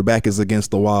life when your back is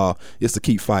against the wall is to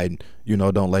keep fighting.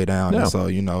 Don't lay down. No. And so,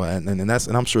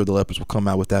 and I'm sure the Leopards will come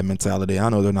out with that mentality. I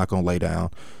know they're not going to lay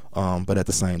down. But at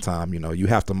the same time, you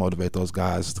have to motivate those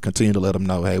guys to continue to let them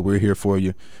know, hey, we're here for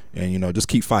you, and just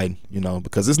keep fighting,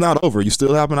 because it's not over. You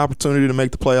still have an opportunity to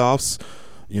make the playoffs.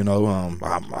 You'll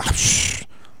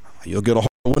get a hard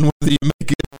one whether you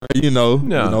make it,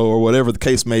 or whatever the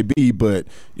case may be. But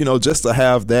just to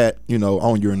have that,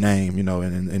 on your name,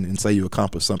 and say you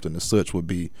accomplished something as such would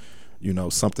be,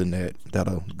 something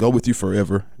that'll go with you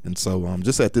forever. And so,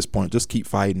 just at this point, just keep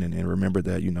fighting and remember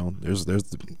that, there's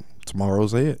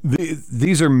tomorrow's ahead.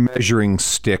 These are measuring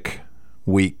stick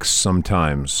weeks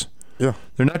sometimes. Yeah.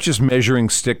 They're not just measuring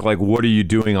stick like, what are you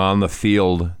doing on the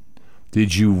field?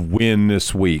 Did you win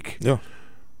this week? Yeah.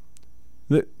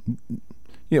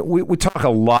 We talk a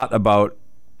lot about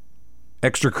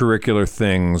extracurricular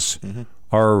things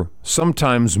are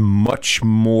sometimes much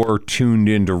more tuned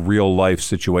into real life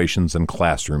situations than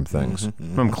classroom things.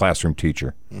 I'm a classroom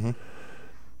teacher.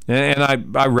 And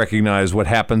I recognize what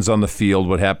happens on the field,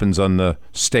 what happens on the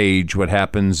stage, what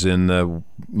happens in the,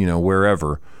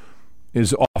 wherever,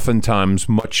 is oftentimes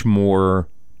much more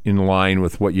in line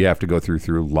with what you have to go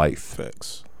through life.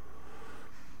 Facts.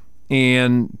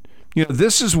 And,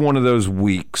 this is one of those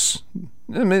weeks.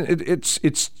 I mean, it's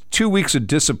 2 weeks of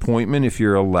disappointment if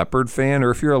you're a Leopard fan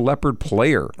or if you're a Leopard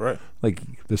player. Right.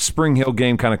 Like the Spring Hill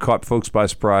game kind of caught folks by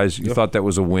surprise. You thought that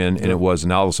was a win, and it was.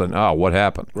 And all of a sudden, what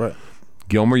happened? Right.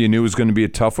 Gilmer, you knew was going to be a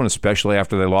tough one, especially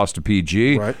after they lost to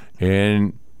PG. Right.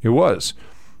 And it was.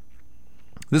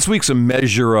 This week's a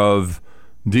measure of,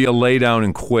 do you lay down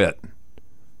and quit?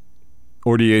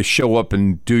 Or do you show up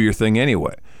and do your thing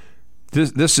anyway?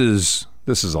 This is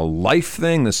a life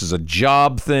thing. This is a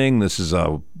job thing. This is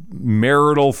a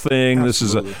marital thing.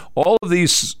 Absolutely. This is all of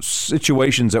these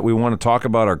situations that we want to talk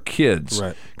about our kids.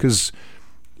 Right. Because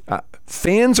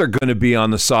fans are going to be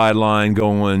on the sideline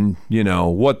going,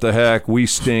 what the heck, we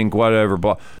stink, whatever.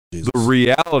 But the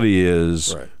reality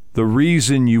is, the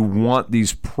reason you want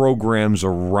these programs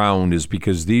around is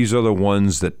because these are the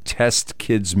ones that test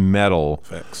kids' mettle.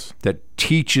 Facts. That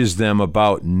teaches them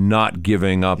about not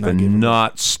giving up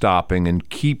not stopping and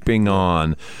keeping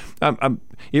on.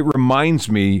 It reminds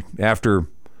me after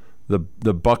the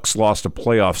Bucks lost a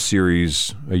playoff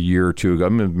series a year or two ago, I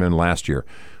mean last year,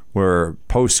 where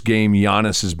post-game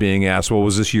Giannis is being asked, well,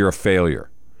 was this year a failure?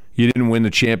 You didn't win the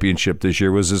championship this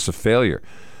year. Was this a failure?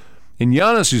 And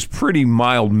Giannis, who's pretty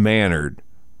mild-mannered,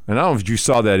 and I don't know if you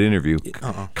saw that interview,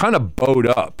 kind of bowed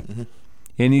up. Mm-hmm.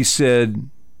 And he said,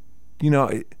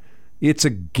 it's a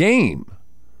game.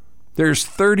 There's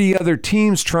 30 other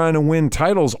teams trying to win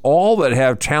titles, all that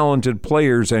have talented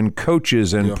players and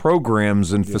coaches and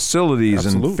programs and facilities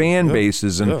and fan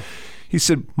bases. And he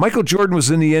said, Michael Jordan was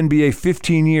in the NBA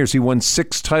 15 years. He won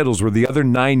 6 titles, where the other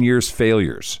 9 years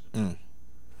failures.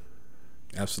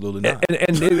 Absolutely not.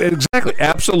 And exactly,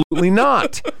 absolutely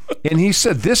not. And he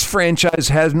said this franchise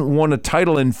hasn't won a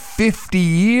title in 50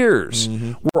 years.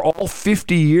 Mm-hmm. Were all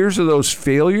 50 years of those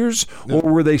failures, or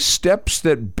were they steps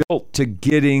that built to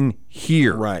getting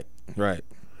here? Right.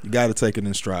 You got to take it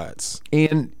in strides.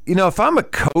 And, if I'm a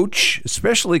coach,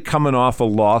 especially coming off a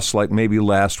loss like maybe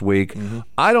last week,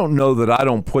 I don't know that I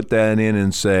don't put that in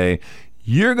and say,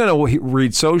 you're going to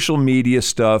read social media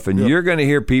stuff, and you're going to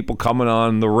hear people coming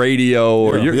on the radio,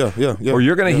 or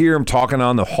you're going to hear them talking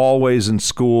on the hallways in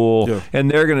school,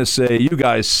 and they're going to say, you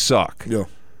guys suck. Yeah.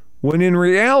 When in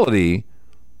reality,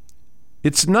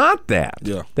 it's not that.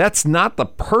 Yeah. That's not the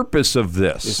purpose of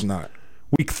this. It's not.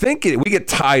 We think we get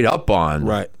tied up on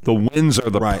the wins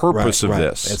are the purpose of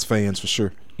this. As fans, for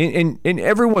sure. And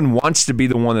everyone wants to be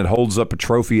the one that holds up a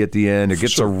trophy at the end, or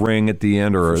gets a ring at the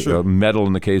end, or a medal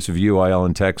in the case of UIL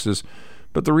in Texas.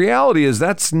 But the reality is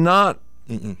that's not.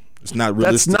 It's not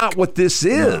realistic. That's not what this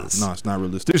is. No, it's not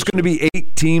realistic. There's going to be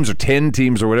 8 teams or 10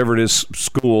 teams or whatever it is,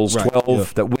 schools,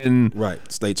 12 that win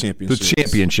state championships. The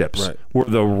championships. Right. Were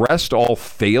the rest all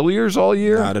failures all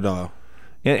year? Not at all.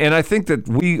 And I think that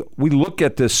we look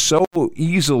at this so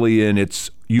easily, and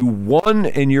it's you won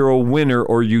and you're a winner,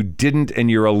 or you didn't and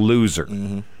you're a loser.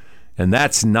 Mm-hmm. And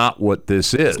that's not what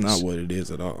this is. It's not what it is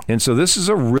at all. And so this is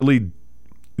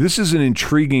an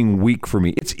intriguing week for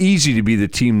me. It's easy to be the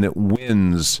team that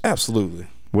wins. Absolutely.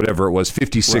 Whatever it was,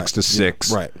 56 to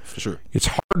 6. Yeah, right, for sure. It's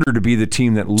harder to be the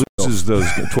team that loses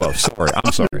 12. Sorry.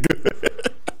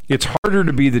 It's harder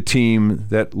to be the team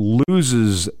that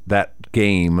loses that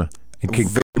game and can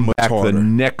come back the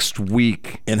next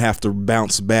week and have to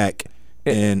bounce back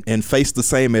and face the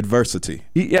same adversity.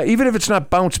 Yeah, even if it's not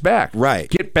bounce back. Right.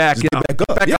 Get back on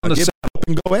the saddle.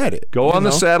 And go at it. Go on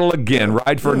the saddle again.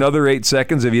 Ride for another 8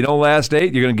 seconds. If you don't last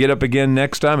 8, you're going to get up again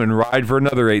next time and ride for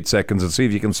another 8 seconds and see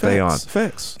if you can stay on.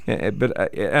 Facts.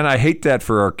 And I hate that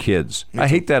for our kids. I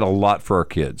hate that a lot for our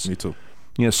kids. Me too.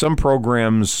 Some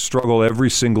programs struggle every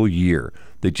single year.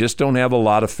 They just don't have a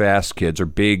lot of fast kids or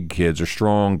big kids or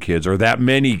strong kids or that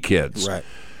many kids. Right.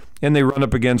 And they run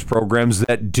up against programs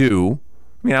that do.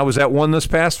 I was at one this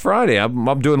past Friday.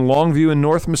 I'm doing Longview in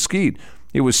North Mesquite.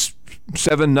 It was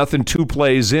 7-0 2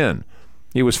 plays in.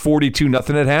 It was 42-0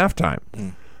 at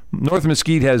halftime. North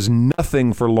Mesquite has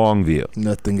nothing for Longview.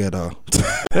 Nothing at all.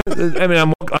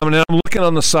 I'm looking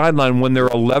on the sideline when there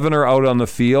are 11 are out on the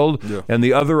field, and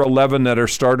the other 11 that are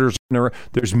starters,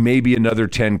 there's maybe another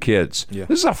 10 kids. Yeah.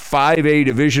 This is a 5A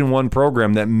Division I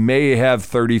program that may have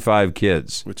 35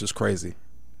 kids. Which is crazy.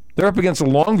 They're up against a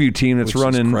Longview team that's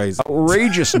running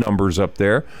outrageous numbers up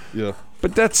there. Yeah.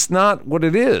 But that's not what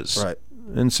it is. Right.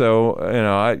 And so,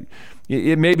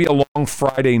 it may be a long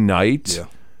Friday night. Yeah.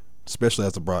 Especially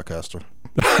as a broadcaster.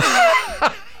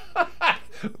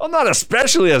 Well, not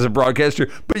especially as a broadcaster,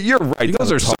 but you're right.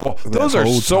 Those are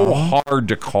so hard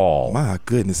to call. My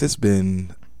goodness, it's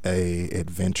been a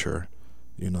adventure,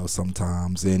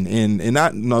 sometimes, and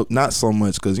not so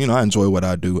much because I enjoy what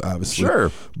I do, obviously.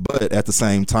 Sure. But at the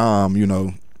same time,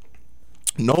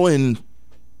 knowing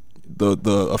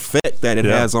the effect that it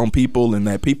has on people, and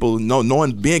that people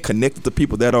knowing being connected to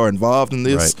people that are involved in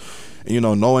this. Right.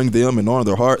 Knowing them and knowing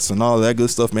their hearts and all of that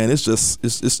good stuff, man, it's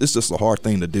just a hard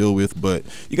thing to deal with. But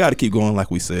you got to keep going,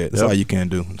 like we said. That's all you can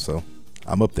do. So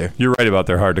I'm up there. You're right about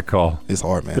they're hard to call. It's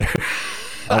hard, man.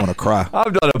 I want to cry.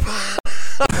 I've done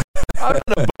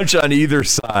a bunch on either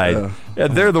side,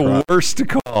 and they're the worst to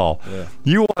call. Yeah.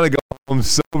 You want to go home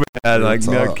so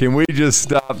bad, can we just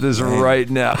stop this right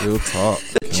now? Real talk.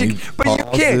 But you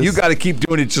can't. You got to keep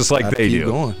doing it just like they do.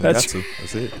 Going. That's it.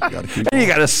 You got to keep going. You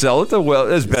got to sell it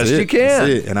as best you can. That's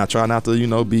it. And I try not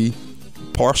to, be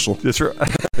partial. That's right.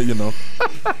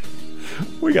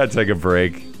 We got to take a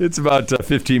break. It's about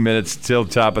 15 minutes till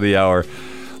top of the hour.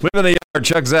 Live in the Yard.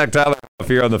 Chuck, Zach, Tyler Houff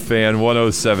here on the Fan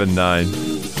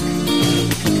 107.9.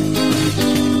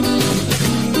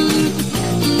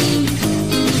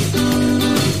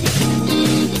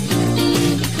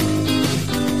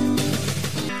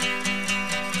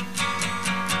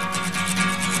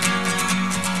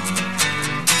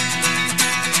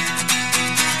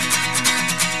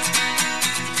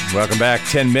 Welcome back.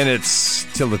 10 minutes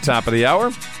till the top of the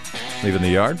hour. Leaving the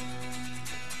yard.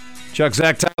 Chuck,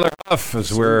 Zach, Tyler Houff,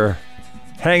 as we're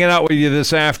hanging out with you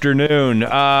this afternoon.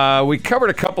 We covered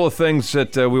a couple of things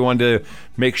that we wanted to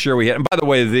make sure we had. And by the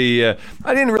way,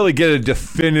 I didn't really get a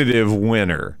definitive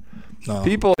winner. No.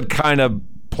 People had kind of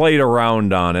played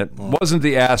around on it. It wasn't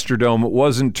the Astrodome. It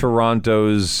wasn't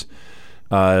Toronto's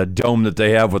dome that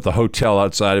they have with the hotel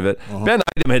outside of it. Ben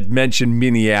Idem had mentioned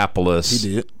Minneapolis.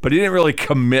 He did. But he didn't really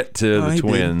commit to the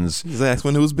Twins. He asked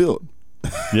when it was built.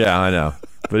 Yeah, I know.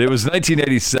 But it was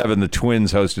 1987. The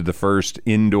Twins hosted the first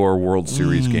indoor World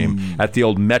Series game at the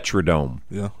old Metrodome.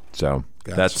 Yeah. So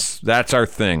that's our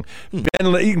thing.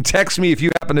 Ben, you can text me if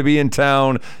you happen to be in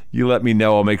town. You let me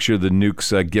know. I'll make sure the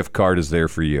Nukes gift card is there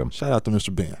for you. Shout out to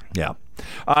Mr. Ben. Yeah.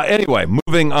 Anyway,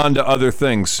 moving on to other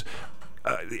things.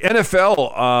 The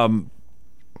NFL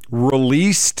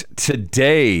released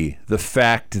today the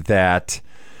fact that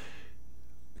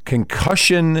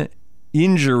concussion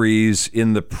injuries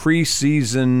in the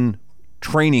preseason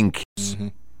training camps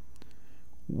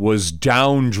was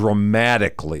down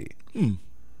dramatically.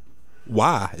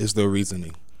 Why is their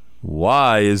reasoning?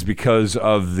 Why is because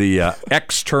of the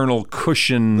external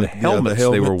cushion helmets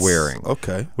they were wearing.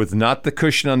 Okay. With not the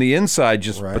cushion on the inside,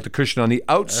 but the cushion on the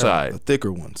outside. The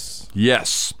thicker ones.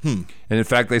 Yes. And in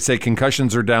fact, they say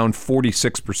concussions are down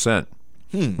 46%,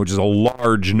 which is a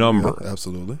large number. Yeah,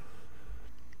 absolutely.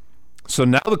 So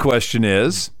now the question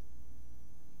is,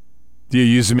 do you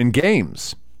use them in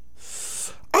games?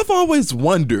 I've always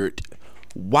wondered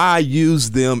why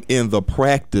use them in the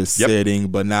practice setting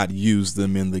but not use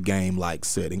them in the game-like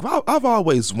setting. I've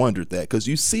always wondered that because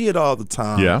you see it all the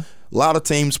time. Yeah. A lot of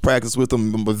teams practice with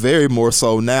them, but very more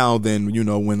so now than,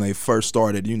 when they first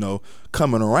started,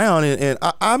 coming around. And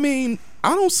I mean,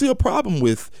 I don't see a problem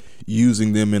with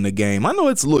using them in the game. I know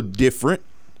it's a little different,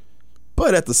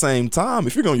 but at the same time,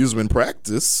 if you're going to use them in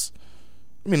practice,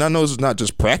 I mean, I know it's not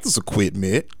just practice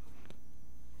equipment.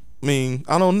 I mean,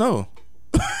 I don't know.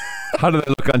 How do they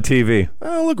look on TV? They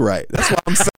don't look right. That's what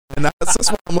I'm saying. That's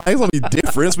why I'm like, it's going to be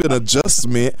different. It's been an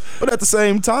adjustment. But at the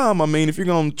same time, I mean, if you're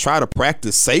going to try to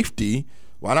practice safety,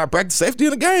 why not practice safety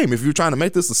in a game if you're trying to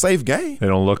make this a safe game? They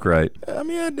don't look right. I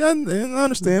mean, I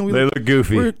understand. They look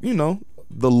goofy.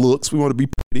 The looks, we want to be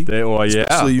pretty.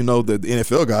 Especially, the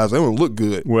NFL guys, they want to look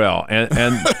good. Well,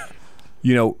 and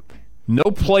no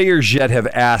players yet have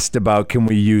asked about can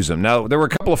we use them. Now, there were a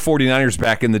couple of 49ers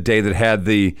back in the day that had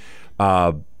the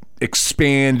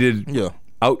expanded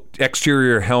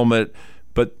exterior helmet,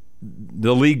 but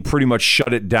the league pretty much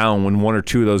shut it down when one or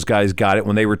two of those guys got it.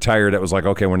 When they retired, it was like,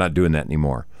 okay, we're not doing that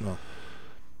anymore. No.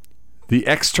 The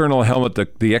external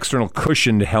helmet, the external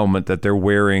cushioned helmet that they're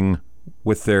wearing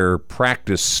with their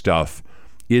practice stuff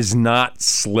is not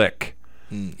slick.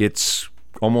 It's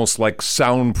almost like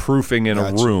soundproofing in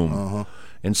a room.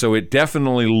 And so it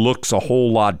definitely looks a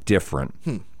whole lot different.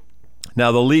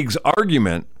 Now, the league's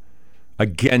argument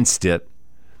against it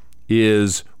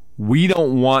is we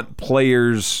don't want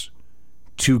players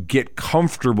to get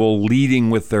comfortable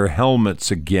leading with their helmets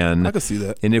again. I can see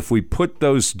that. And if we put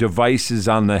those devices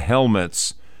on the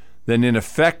helmets, then in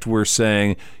effect we're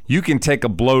saying you can take a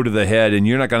blow to the head and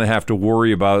you're not going to have to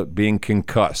worry about being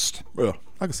concussed. Yeah,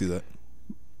 I can see that.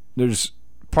 There's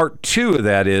part two of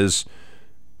that is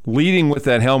leading with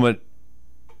that helmet,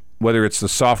 whether it's the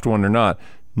soft one or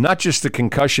not just the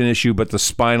concussion issue, but the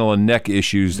spinal and neck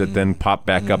issues that then pop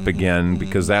back up again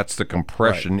because that's the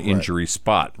compression injury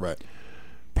spot. Right.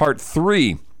 Part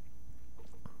three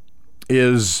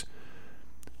is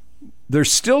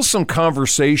there's still some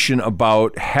conversation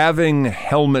about having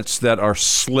helmets that are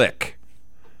slick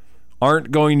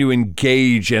aren't going to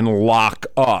engage and lock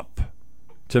up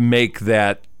to make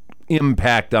that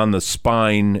impact on the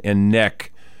spine and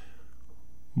neck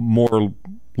more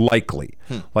likely.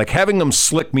 Like having them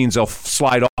slick means they'll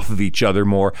slide off of each other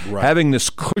more. Right. Having this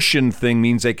cushion thing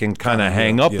means they can kind of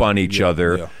hang up on each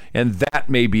other, and that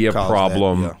may be a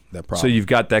problem. That problem. So you've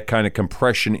got that kind of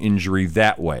compression injury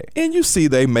that way. And you see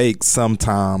they make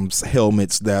sometimes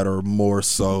helmets that are more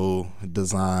so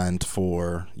designed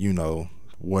for,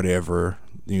 whatever.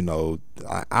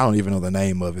 I don't even know the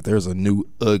name of it. There's a new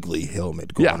ugly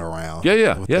helmet going around.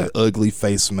 With the ugly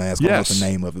face mask. I don't know the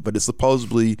name of it. But it's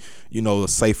supposedly, a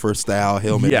safer style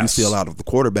helmet. You see a lot of the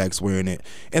quarterbacks wearing it.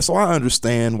 And so I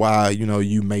understand why,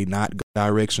 you may not go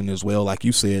direction as well. Like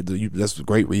you said, that's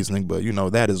great reasoning, but,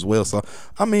 that as well. So,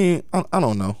 I mean, I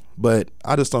don't know. But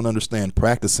I just don't understand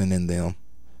practicing in them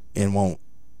and won't.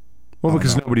 Well,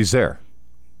 because nobody's there.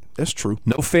 That's true.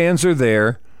 No fans are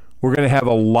there. We're going to have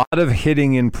a lot of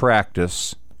hitting in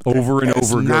practice. over and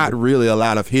over again. Not really a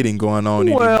lot of hitting going on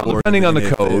anymore. Well, depending on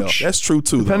the coach. That's true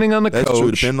too. Depending on the coach. That's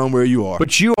true. Depending on where you are.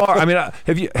 But you are. I mean,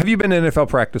 have you been to NFL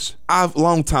practice? I've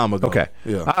long time ago. Okay.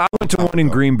 Yeah. I went to one in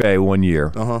Green Bay one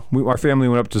year. Our family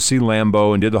went up to see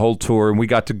Lambeau and did the whole tour, and we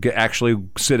got to actually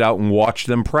sit out and watch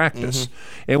them practice.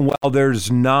 And while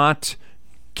there's not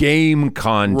game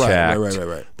contact,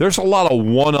 right. there's a lot of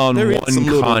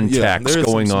one-on-one contacts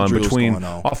going on between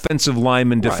offensive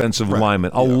linemen, defensive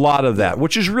linemen. A lot of that,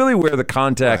 which is really where the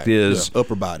contact is.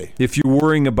 Upper body. If you're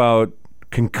worrying about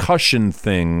concussion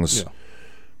things,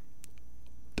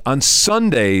 on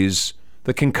Sundays,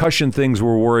 the concussion things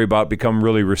we're worried about become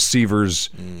really receivers,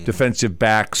 defensive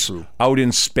backs, out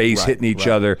in space, hitting each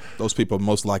other. Those people are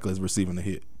most likely receiving the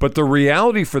hit. But the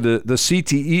reality for the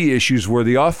CTE issues were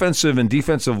the offensive and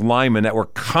defensive linemen that were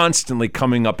constantly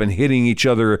coming up and hitting each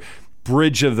other,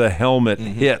 bridge of the helmet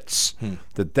hits,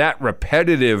 that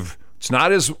repetitive. It's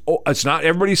not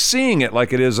everybody's seeing it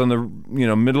like it is on the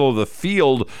middle of the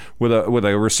field with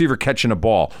a receiver catching a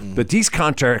ball. But these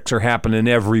contacts are happening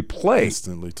every play.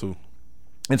 Instantly too.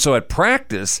 And so at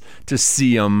practice, to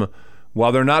see them,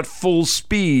 while they're not full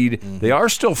speed, they are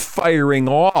still firing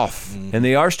off, and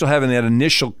they are still having that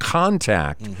initial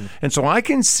contact. And so I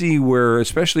can see where,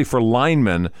 especially for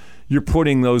linemen, you're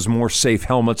putting those more safe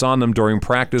helmets on them during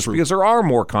practice because there are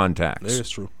more contacts. That is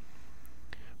true.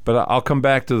 But I'll come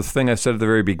back to the thing I said at the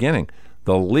very beginning.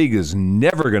 The league is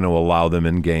never going to allow them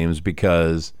in games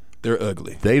because they're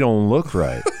ugly. They don't look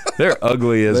right. They're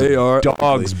ugly as a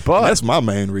dog's butt. That's my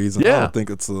main reason. Yeah. I don't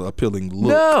think it's an appealing look.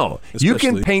 No. You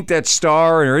can paint that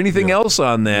star or anything else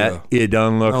on that. It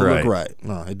doesn't look right.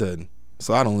 No, it doesn't.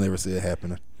 So I don't ever see it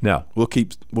happening. No.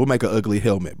 We'll make an ugly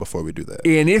helmet before we do that.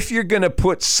 And if you're going to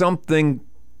put something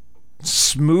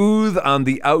smooth on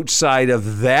the outside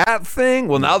of that thing,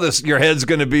 well, now your head's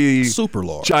going to be super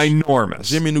large, ginormous.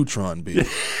 Jimmy Neutron big.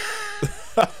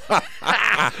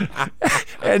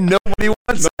 And nobody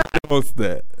wants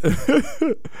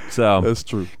that. So that's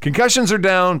true. Concussions are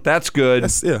down. That's good.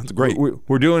 It's great.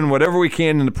 We're doing whatever we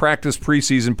can in the practice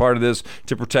preseason part of this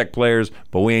to protect players,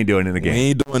 but we ain't doing it in the game. We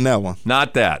ain't doing that one.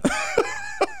 Not that.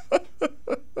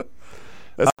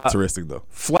 That's interesting, though.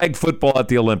 Flag football at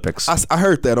the Olympics. I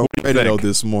heard that on radio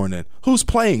this morning. Who's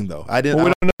playing, though? We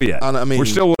don't know yet. I mean,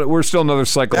 we're still another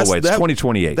cycle away. It's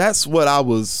 2028. That's what I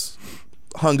was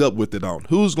hung up with it on.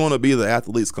 Who's going to be the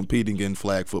athletes competing in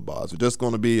flag football? Is it just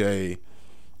going to be a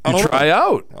try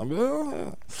out?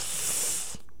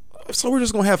 So we're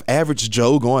just going to have average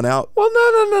Joe going out? Well,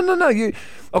 no.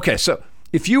 Okay, so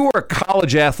if you were a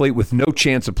college athlete with no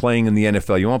chance of playing in the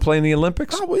NFL, you want to play in the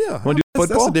Olympics? Oh, well, yeah. Want to do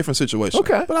football? That's a different situation.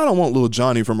 Okay. But I don't want little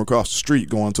Johnny from across the street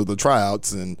going to the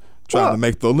tryouts and trying to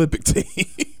make the Olympic team.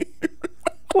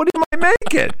 Well, he might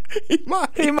make it. He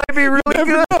might be really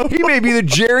good. Know. He may be the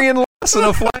Jerry and Lawson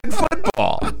of flag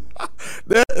football.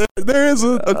 There is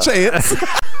a chance. But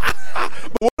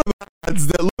one of the odds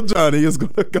that little Johnny is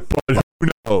going to go. But who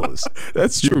knows?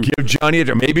 That's true. You give Johnny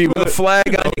maybe with a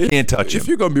flag on, you can't touch him. If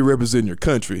you're going to be representing your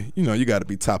country, you got to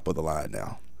be top of the line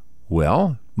now.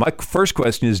 Well, my first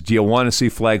question is, do you want to see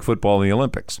flag football in the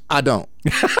Olympics? I don't.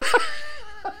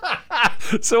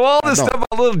 So all this stuff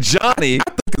about little Johnny. I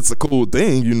think it's a cool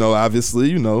thing,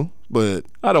 obviously, but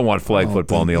I don't want flag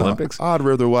football in the Olympics. I'd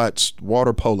rather watch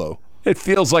water polo. It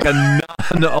feels like a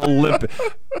non-Olympic.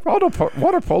 Water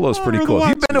polo is pretty cool.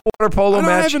 Have you been to a water polo match?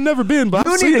 I haven't never been, but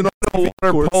you I've need seen to go to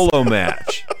a water polo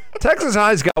match. Texas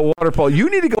High's got water polo. You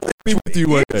need to go. Take me with you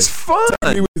one day. It's fun.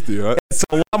 Take me with you. It's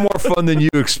a lot more fun than you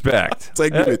expect.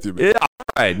 Take me with you, man. Yeah, all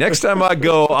right. Next time I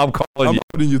go, I'm calling you. I'm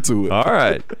putting you to it. All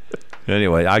right.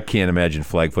 Anyway, I can't imagine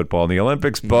flag football in the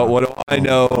Olympics, but what do I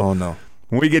know? Oh, no.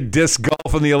 When we get disc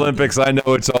golf in the Olympics, I know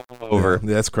it's all over.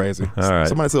 Yeah, that's crazy. All right.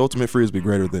 Somebody said ultimate frisbee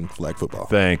greater than flag football.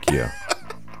 Thank you.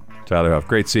 Tyler Houff,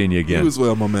 great seeing you again. You as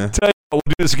well, my man. Tell you what,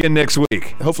 we'll do this again next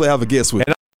week. Hopefully I have a guest with you.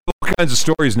 And I'll have all kinds of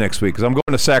stories next week because I'm going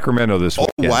to Sacramento this week.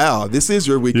 Oh, wow. This is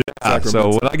your week. Yeah, so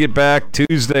when I get back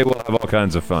Tuesday, we'll have all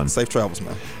kinds of fun. Safe travels,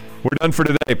 man. We're done for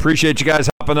today. Appreciate you guys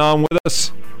hopping on with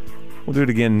us. We'll do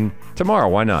it again tomorrow.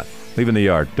 Why not? Leaving the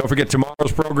Yard. Don't forget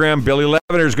tomorrow's program. Billy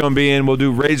Levener's going to be in. We'll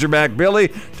do Razorback Billy.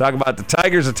 Talk about the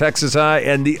Tigers of Texas High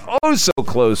and the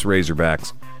oh-so-close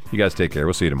Razorbacks. You guys take care.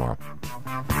 We'll see you tomorrow.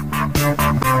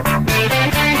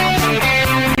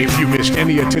 If you missed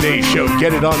any of today's show,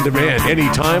 get it on demand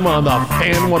anytime on the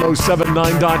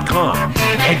fan1079.com.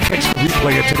 And catch the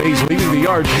replay of today's Leaving the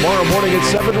Yard tomorrow morning at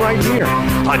 7 right here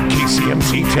on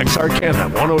KCMC Texarkana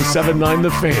 1079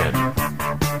 The Fan.